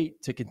Florida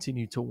State to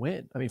continue to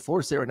win. I mean,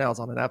 Florida State right now is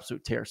on an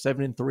absolute tear,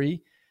 7-3.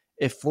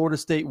 If Florida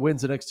State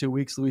wins the next 2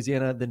 weeks,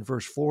 Louisiana, then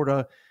versus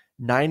Florida,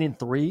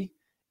 9-3.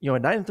 A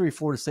 9-3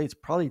 Florida State's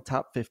probably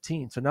top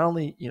 15. So not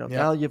only,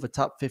 now you have a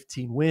top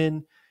 15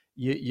 win,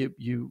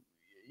 you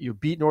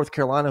beat North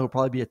Carolina, who'll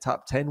probably be a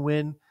top 10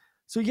 win.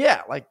 So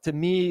to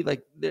me,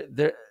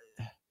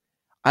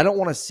 I don't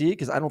want to see it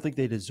because I don't think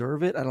they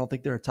deserve it. I don't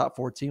think they're a top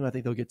 4 team. I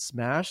think they'll get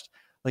smashed.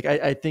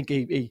 I think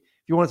if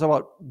you want to talk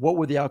about what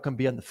would the outcome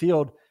be on the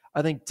field,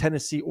 I think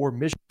Tennessee or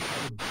Michigan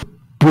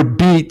would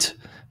beat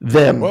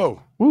them.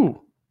 Whoa.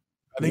 Ooh.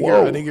 I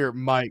think your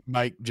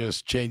mic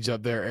just changed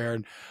up there,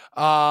 Aaron.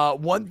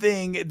 One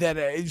thing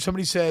that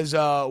somebody says,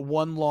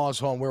 1-loss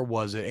home. Where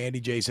was it? Andy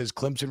J says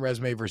Clemson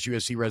resume versus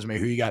USC resume.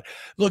 Who you got?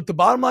 Look, the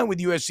bottom line with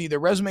USC, their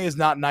resume is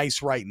not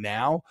nice right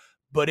now,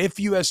 but if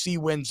USC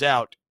wins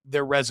out,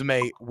 their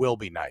resume will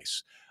be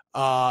nice.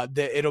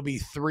 It'll be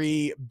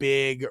 3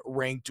 big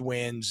ranked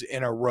wins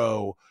in a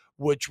row,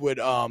 which would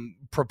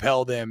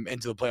propel them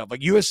into the playoff.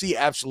 Like USC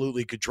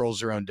absolutely controls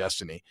their own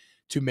destiny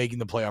to making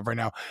the playoff right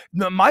now.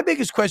 My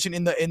biggest question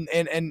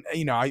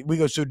we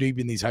go so deep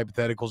in these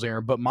hypotheticals,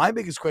 Aaron, but my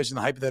biggest question,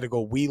 the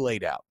hypothetical we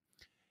laid out,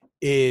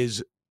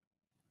 is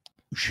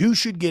who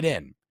should get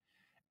in?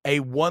 A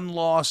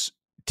 1-loss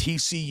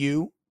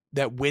TCU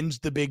that wins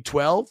the Big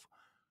 12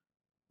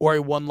 or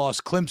a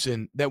 1-loss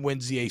Clemson that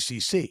wins the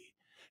ACC?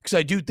 Because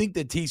I do think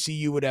that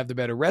TCU would have the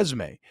better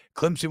resume.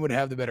 Clemson would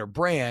have the better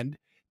brand.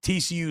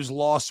 TCU's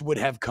loss would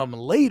have come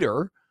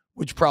later,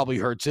 which probably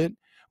hurts it,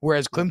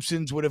 whereas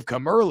Clemson's would have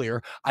come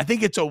earlier. I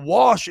think it's a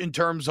wash in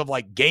terms of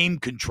game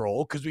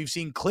control because we've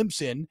seen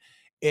Clemson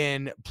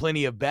in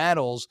plenty of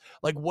battles.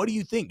 What do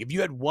you think? If you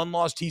had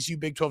 1-loss TCU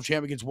Big 12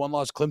 champ against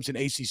 1-loss Clemson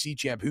ACC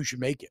champ, who should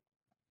make it?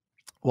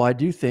 Well, I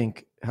do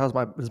think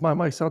does my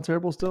mic sound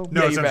terrible still?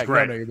 No, it sounds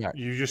great. No, you're back.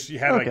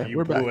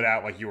 You blew it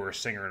out like you were a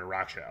singer in a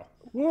rock show.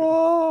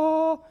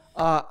 Whoa!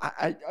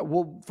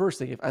 Well, first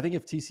thing, I think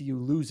if TCU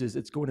loses,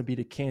 it's going to be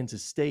to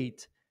Kansas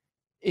State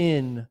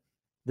in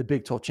the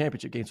Big 12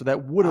 championship game. So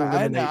that would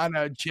eliminate. I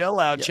know. Chill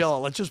out, Yes. chill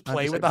out. Let's just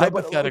play with the But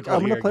hypothetical. I'm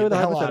going to play with the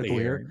Get hell hypothetical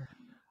outta here.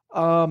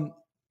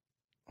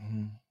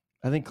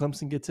 I think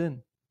Clemson gets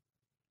in.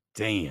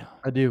 Damn.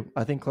 I do.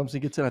 I think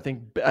Clemson gets in. I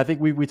think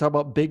we talk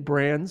about big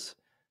brands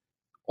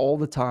all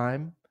the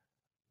time.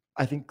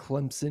 I think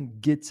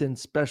Clemson gets in,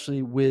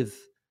 especially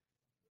with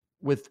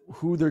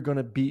who they're going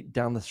to beat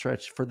down the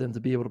stretch for them to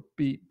be able to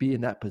be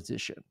in that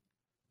position.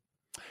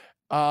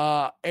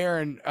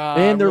 Aaron,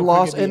 and their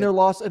loss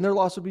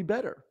would be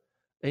better.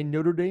 A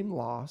Notre Dame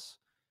loss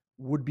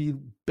would be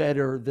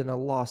better than a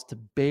loss to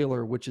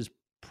Baylor, which is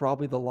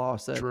probably the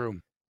loss that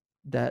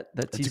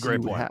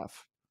TCU would have.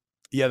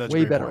 Yeah, that's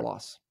way a great better point.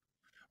 loss.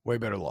 Way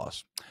better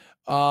loss.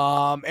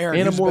 Aaron,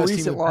 and a who's the more best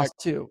recent team loss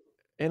too.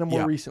 And a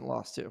more recent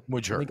loss too.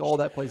 Which I think all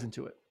that plays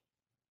into it.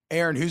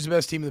 Aaron, who's the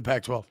best team in the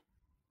Pac-12?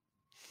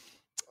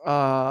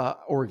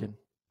 Oregon.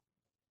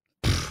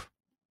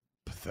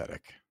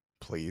 Pathetic.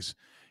 Please.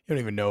 You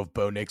don't even know if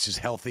Bo Nix is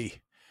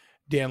healthy.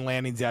 Dan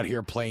Lanning's out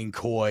here playing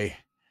coy.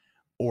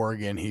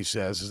 Oregon, he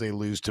says, as they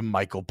lose to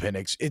Michael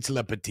Penix. It's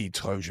Le Petit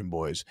Trojan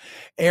boys.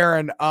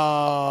 Aaron,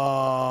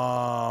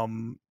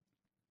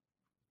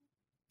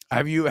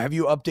 have you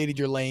updated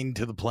your Lane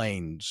to the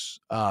Plains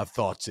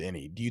thoughts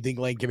any? Do you think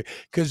Lane can be,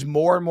 because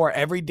more and more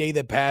every day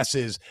that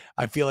passes,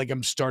 I feel like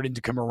I'm starting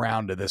to come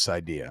around to this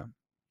idea.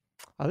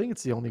 I think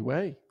it's the only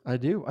way. I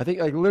do. I think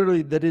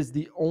literally that is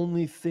the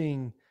only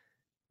thing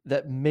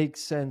that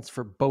makes sense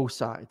for both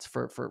sides,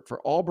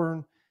 for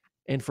Auburn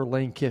and for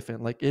Lane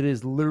Kiffin. Like it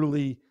is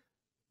literally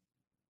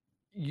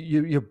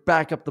you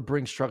back up the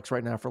Brinks trucks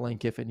right now for Lane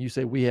Kiffin. You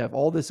say, we have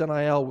all this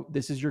NIL.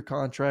 This is your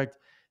contract.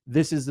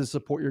 This is the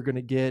support you're going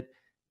to get.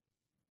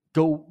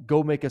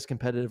 Go make us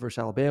competitive versus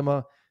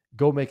Alabama.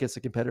 Go make us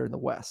a competitor in the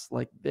West.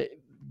 Like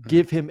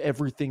give him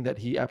everything that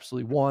he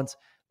absolutely wants.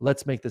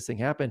 Let's make this thing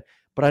happen.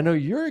 But I know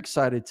you're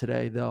excited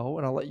today, though,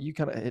 and I'll let you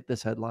kind of hit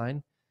this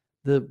headline.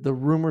 The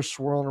rumors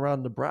swirling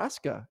around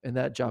Nebraska and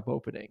that job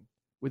opening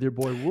with your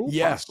boy Rhule.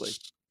 Yes. Possibly.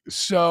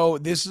 So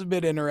this is a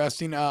bit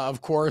interesting.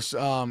 Of course,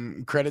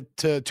 credit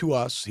to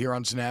us here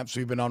on Snaps.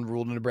 We've been on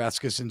Rhule to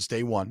Nebraska since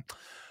day one.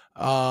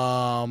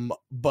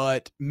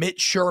 But Mitch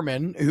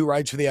Sherman, who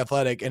writes for The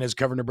Athletic and has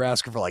covered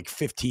Nebraska for like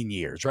 15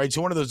 years, right?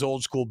 So one of those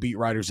old school beat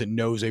writers that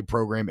knows a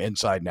program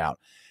inside and out,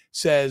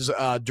 says,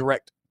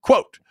 direct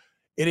quote,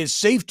 "It is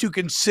safe to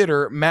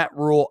consider Matt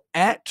Rhule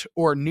at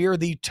or near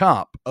the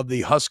top of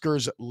the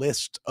Huskers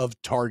list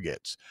of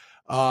targets."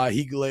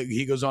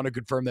 He goes on to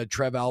confirm that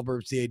Trev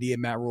Alberts, the AD,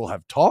 and Matt Rhule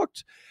have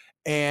talked.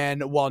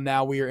 And while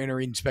now we are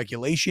entering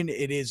speculation,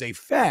 it is a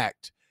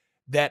fact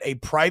that a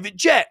private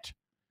jet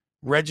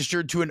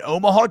registered to an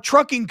Omaha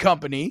trucking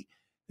company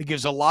that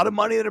gives a lot of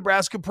money to the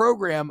Nebraska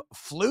program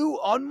flew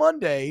on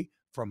Monday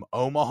from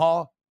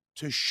Omaha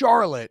to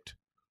Charlotte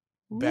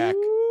back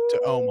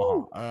to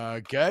Omaha.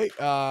 Okay.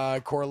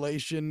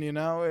 Correlation, it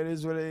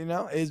is what it,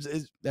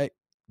 is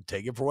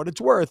take it for what it's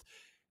worth.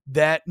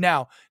 That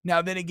now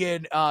then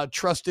again,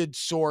 trusted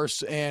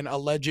source and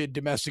alleged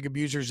domestic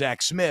abuser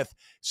Zach Smith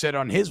said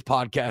on his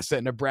podcast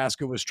that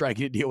Nebraska was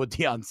striking a deal with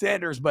Deion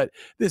Sanders, but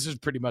this has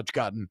pretty much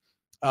gotten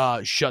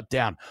shut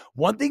down.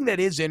 One thing that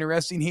is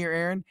interesting here,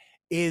 Aaron,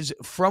 is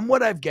from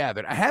what I've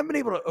gathered, I haven't been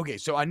able to. Okay,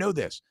 so I know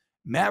this.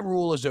 Matt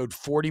Rhule is owed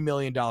 $40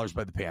 million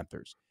by the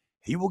Panthers.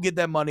 He will get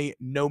that money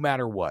no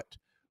matter what.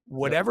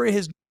 Whatever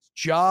his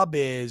job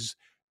is,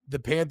 the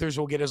Panthers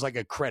will get as like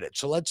a credit.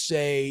 So let's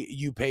say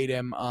you paid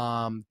him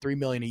 $3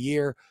 million a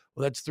year.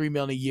 Well, that's $3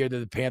 million a year that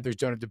the Panthers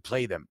don't have to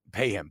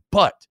pay him.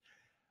 But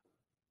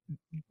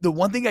the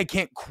one thing I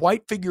can't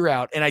quite figure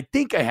out, and I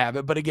think I have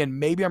it, but again,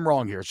 maybe I'm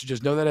wrong here. So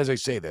just know that as I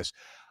say this,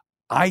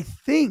 I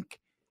think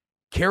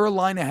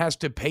Carolina has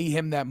to pay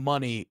him that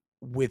money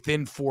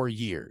within 4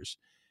 years,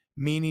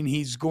 meaning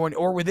he's going,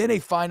 or within a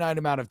finite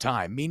amount of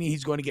time, meaning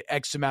he's going to get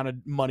X amount of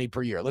money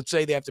per year. Let's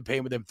say they have to pay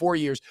him within 4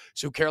 years.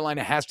 So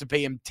Carolina has to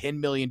pay him $10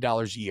 million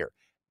a year.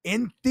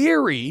 In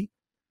theory,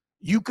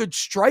 you could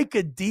strike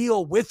a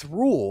deal with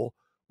Rhule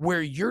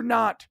where you're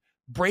not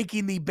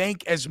breaking the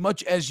bank as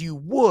much as you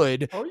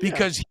would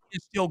because he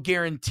is still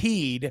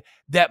guaranteed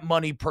that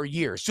money per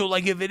year. So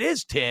like if it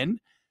is 10,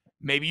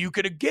 maybe you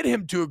could get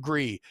him to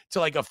agree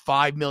to like a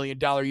 $5 million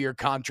a year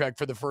contract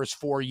for the first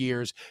 4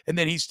 years, and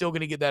then he's still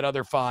going to get that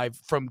other 5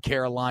 from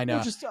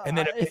Carolina. And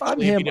then if I'm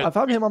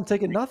him, I'm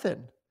taking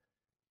nothing.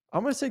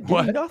 I'm going to say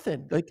give me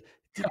nothing. Like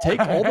to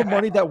take all the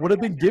money that would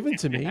have been given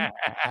to me,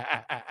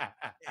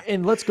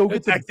 and let's go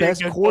get the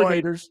best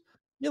coordinators.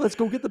 Yeah, let's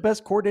go get the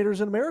best coordinators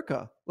in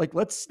America. Like,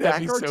 let's stack our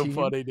team. That'd be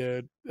so funny,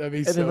 dude. That'd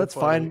be so funny. And then let's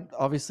find,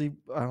 obviously,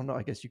 I don't know,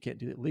 I guess you can't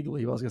do it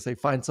legally. I was going to say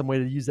find some way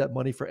to use that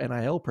money for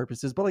NIL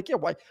purposes. But like, yeah,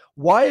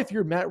 why if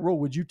you're Matt Rhule,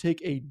 would you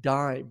take a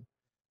dime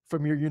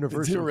from your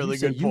university? That's a really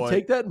good point. You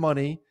take that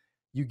money,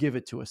 you give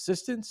it to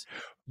assistants.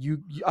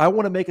 I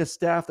want to make a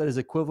staff that is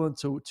equivalent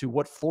to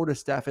what Florida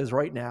staff is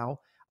right now.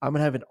 I'm going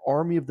to have an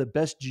army of the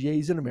best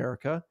GAs in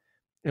America,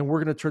 and we're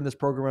going to turn this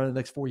program around in the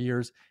next 4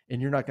 years, and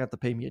you're not going to have to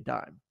pay me a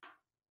dime.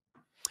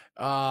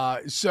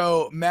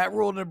 So Matt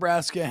Rhule,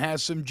 Nebraska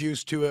has some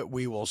juice to it.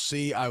 We will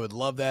see. I would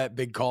love that.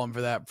 Big calling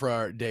for that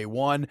for day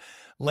one.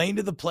 Lane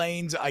to the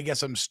Plains, I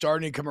guess I'm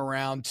starting to come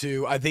around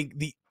to. I think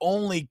the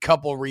only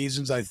couple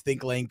reasons I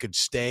think Lane could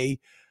stay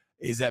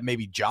is that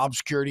maybe job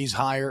security is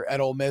higher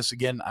at Ole Miss.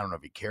 Again, I don't know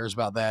if he cares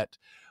about that.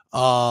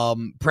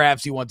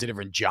 Perhaps he wants a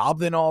different job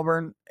than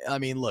Auburn. I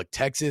mean, look,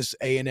 Texas,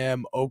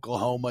 A&M,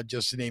 Oklahoma,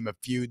 just to name a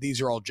few. These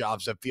are all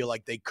jobs that feel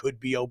like they could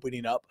be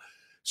opening up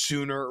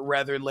sooner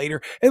rather than later.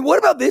 And what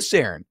about this,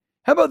 Aaron?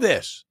 How about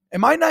this?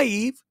 Am I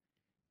naive?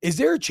 Is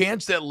there a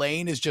chance that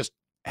Lane is just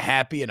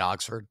happy in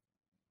Oxford?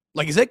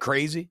 Like, is that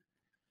crazy?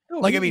 No,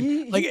 like, I get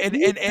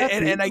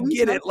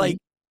it. Like,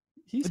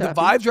 the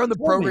vibes around the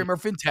program are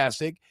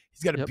fantastic.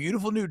 He's got a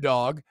beautiful new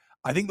dog.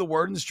 I think the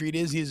word in the street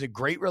is he has a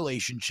great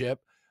relationship.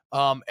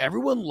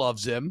 Everyone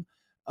loves him.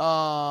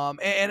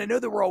 And I know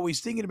that we're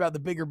always thinking about the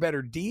bigger,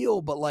 better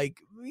deal, but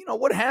like,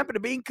 what happened to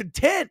being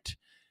content?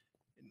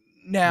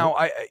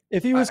 Now,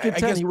 if he was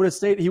content, he would have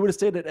stayed. He would have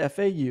stayed at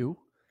FAU.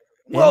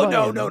 Well,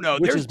 no.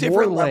 There's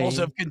different levels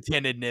of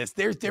contentedness.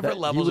 There's different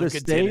levels of contentedness.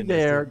 Stayed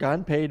there,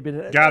 gotten paid.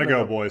 Gotta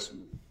go, boys.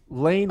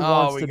 Lane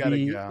wants to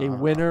be a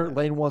winner.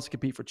 Lane wants to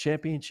compete for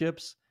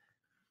championships.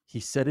 He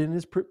said in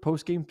his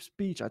post-game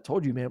speech, I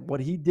told you, man, what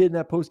he did in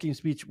that post-game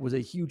speech was a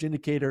huge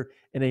indicator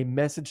and a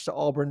message to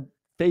Auburn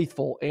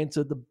faithful and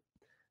to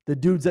the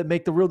dudes that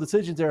make the real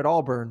decisions there at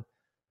Auburn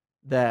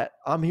that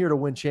I'm here to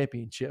win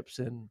championships.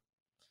 And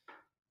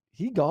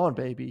he gone,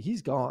 baby.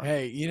 He's gone.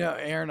 Hey,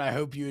 Aaron, I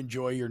hope you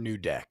enjoy your new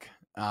deck.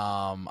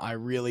 I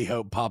really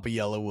hope Papa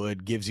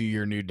Yellowwood gives you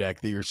your new deck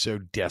that you're so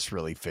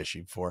desperately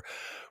fishing for.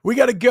 We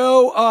got to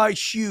go.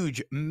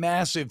 Huge,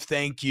 massive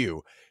thank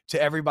you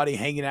to everybody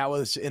hanging out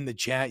with us in the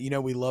chat.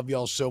 We love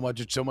y'all so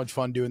much. It's so much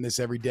fun doing this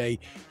every day.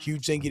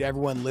 Huge thank you to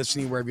everyone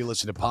listening wherever you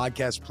listen to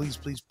podcasts. Please,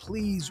 please,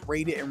 please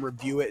rate it and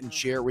review it and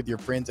share it with your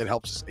friends. It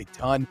helps us a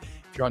ton.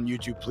 If you're on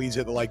YouTube, please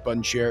hit the like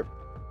button, share it.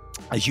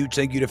 A huge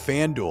thank you to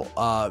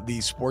FanDuel, the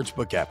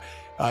sportsbook app.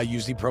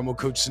 Use the promo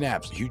code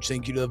SNAPS. A huge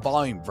thank you to The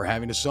Volume for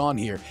having us on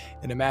here.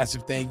 And a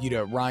massive thank you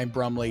to Ryan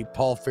Brumley,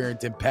 Paul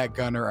Farrington, Pat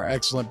Gunner, our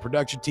excellent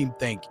production team.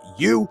 Thank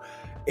you.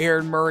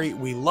 Aaron Murray,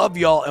 we love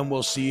y'all, and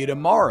we'll see you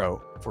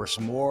tomorrow for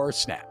some more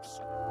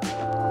Snaps.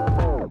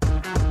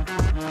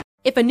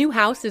 If a new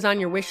house is on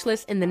your wish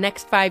list in the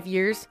next 5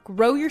 years,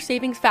 grow your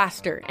savings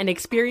faster and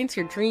experience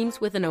your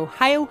dreams with an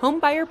Ohio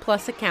Homebuyer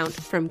Plus account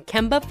from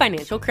Kemba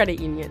Financial Credit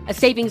Union. A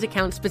savings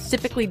account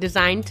specifically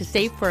designed to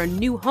save for a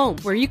new home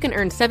where you can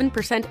earn 7%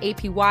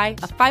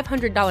 APY,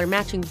 a $500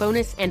 matching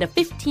bonus, and a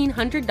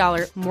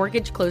 $1,500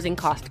 mortgage closing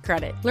cost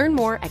credit. Learn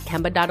more at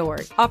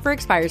Kemba.org. Offer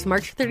expires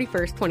March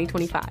 31st,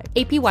 2025.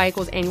 APY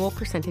equals annual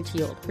percentage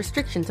yield.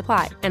 Restrictions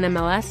apply.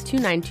 NMLS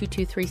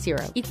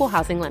 292230. Equal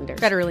housing lender.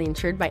 Federally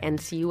insured by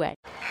NCUA.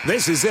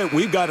 This is it.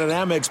 We've got an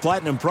Amex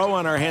Platinum Pro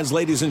on our hands,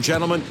 ladies and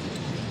gentlemen.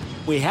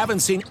 We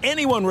haven't seen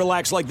anyone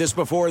relax like this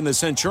before in the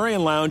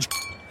Centurion Lounge.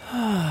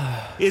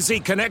 Is he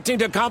connecting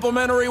to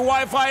complimentary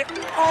Wi-Fi?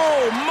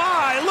 Oh,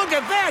 my. Look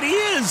at that. He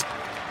is.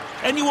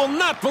 And you will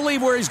not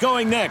believe where he's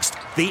going next.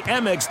 The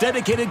Amex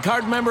dedicated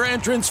card member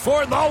entrance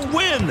for the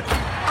win.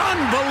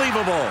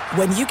 Unbelievable.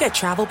 When you get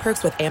travel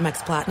perks with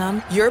Amex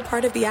Platinum, you're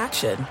part of the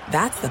action.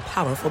 That's the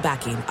powerful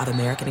backing of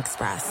American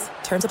Express.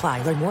 Terms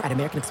apply. Learn more at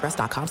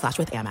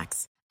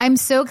americanexpress.com/withAmex. I'm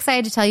so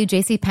excited to tell you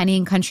JCPenney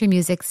and country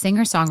music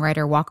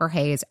singer-songwriter Walker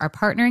Hayes are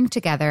partnering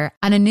together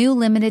on a new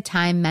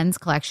limited-time men's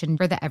collection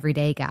for the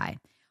everyday guy.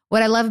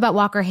 What I love about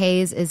Walker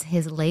Hayes is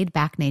his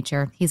laid-back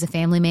nature. He's a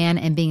family man,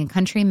 and being a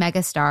country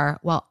megastar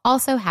while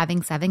also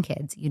having 7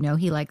 kids,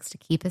 he likes to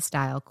keep his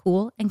style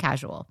cool and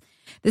casual.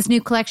 This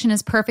new collection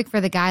is perfect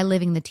for the guy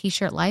living the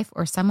t-shirt life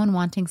or someone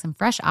wanting some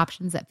fresh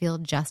options that feel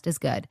just as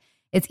good.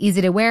 It's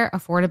easy to wear,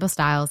 affordable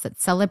styles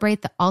that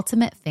celebrate the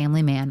ultimate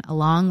family man,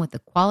 along with the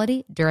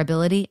quality,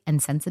 durability,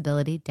 and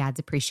sensibility dads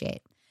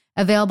appreciate.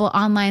 Available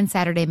online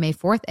Saturday, May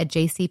 4th at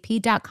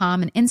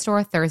jcp.com and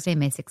in-store Thursday,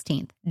 May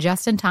 16th.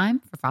 Just in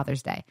time for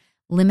Father's Day.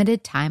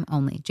 Limited time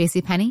only.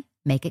 JCPenney,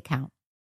 make it count.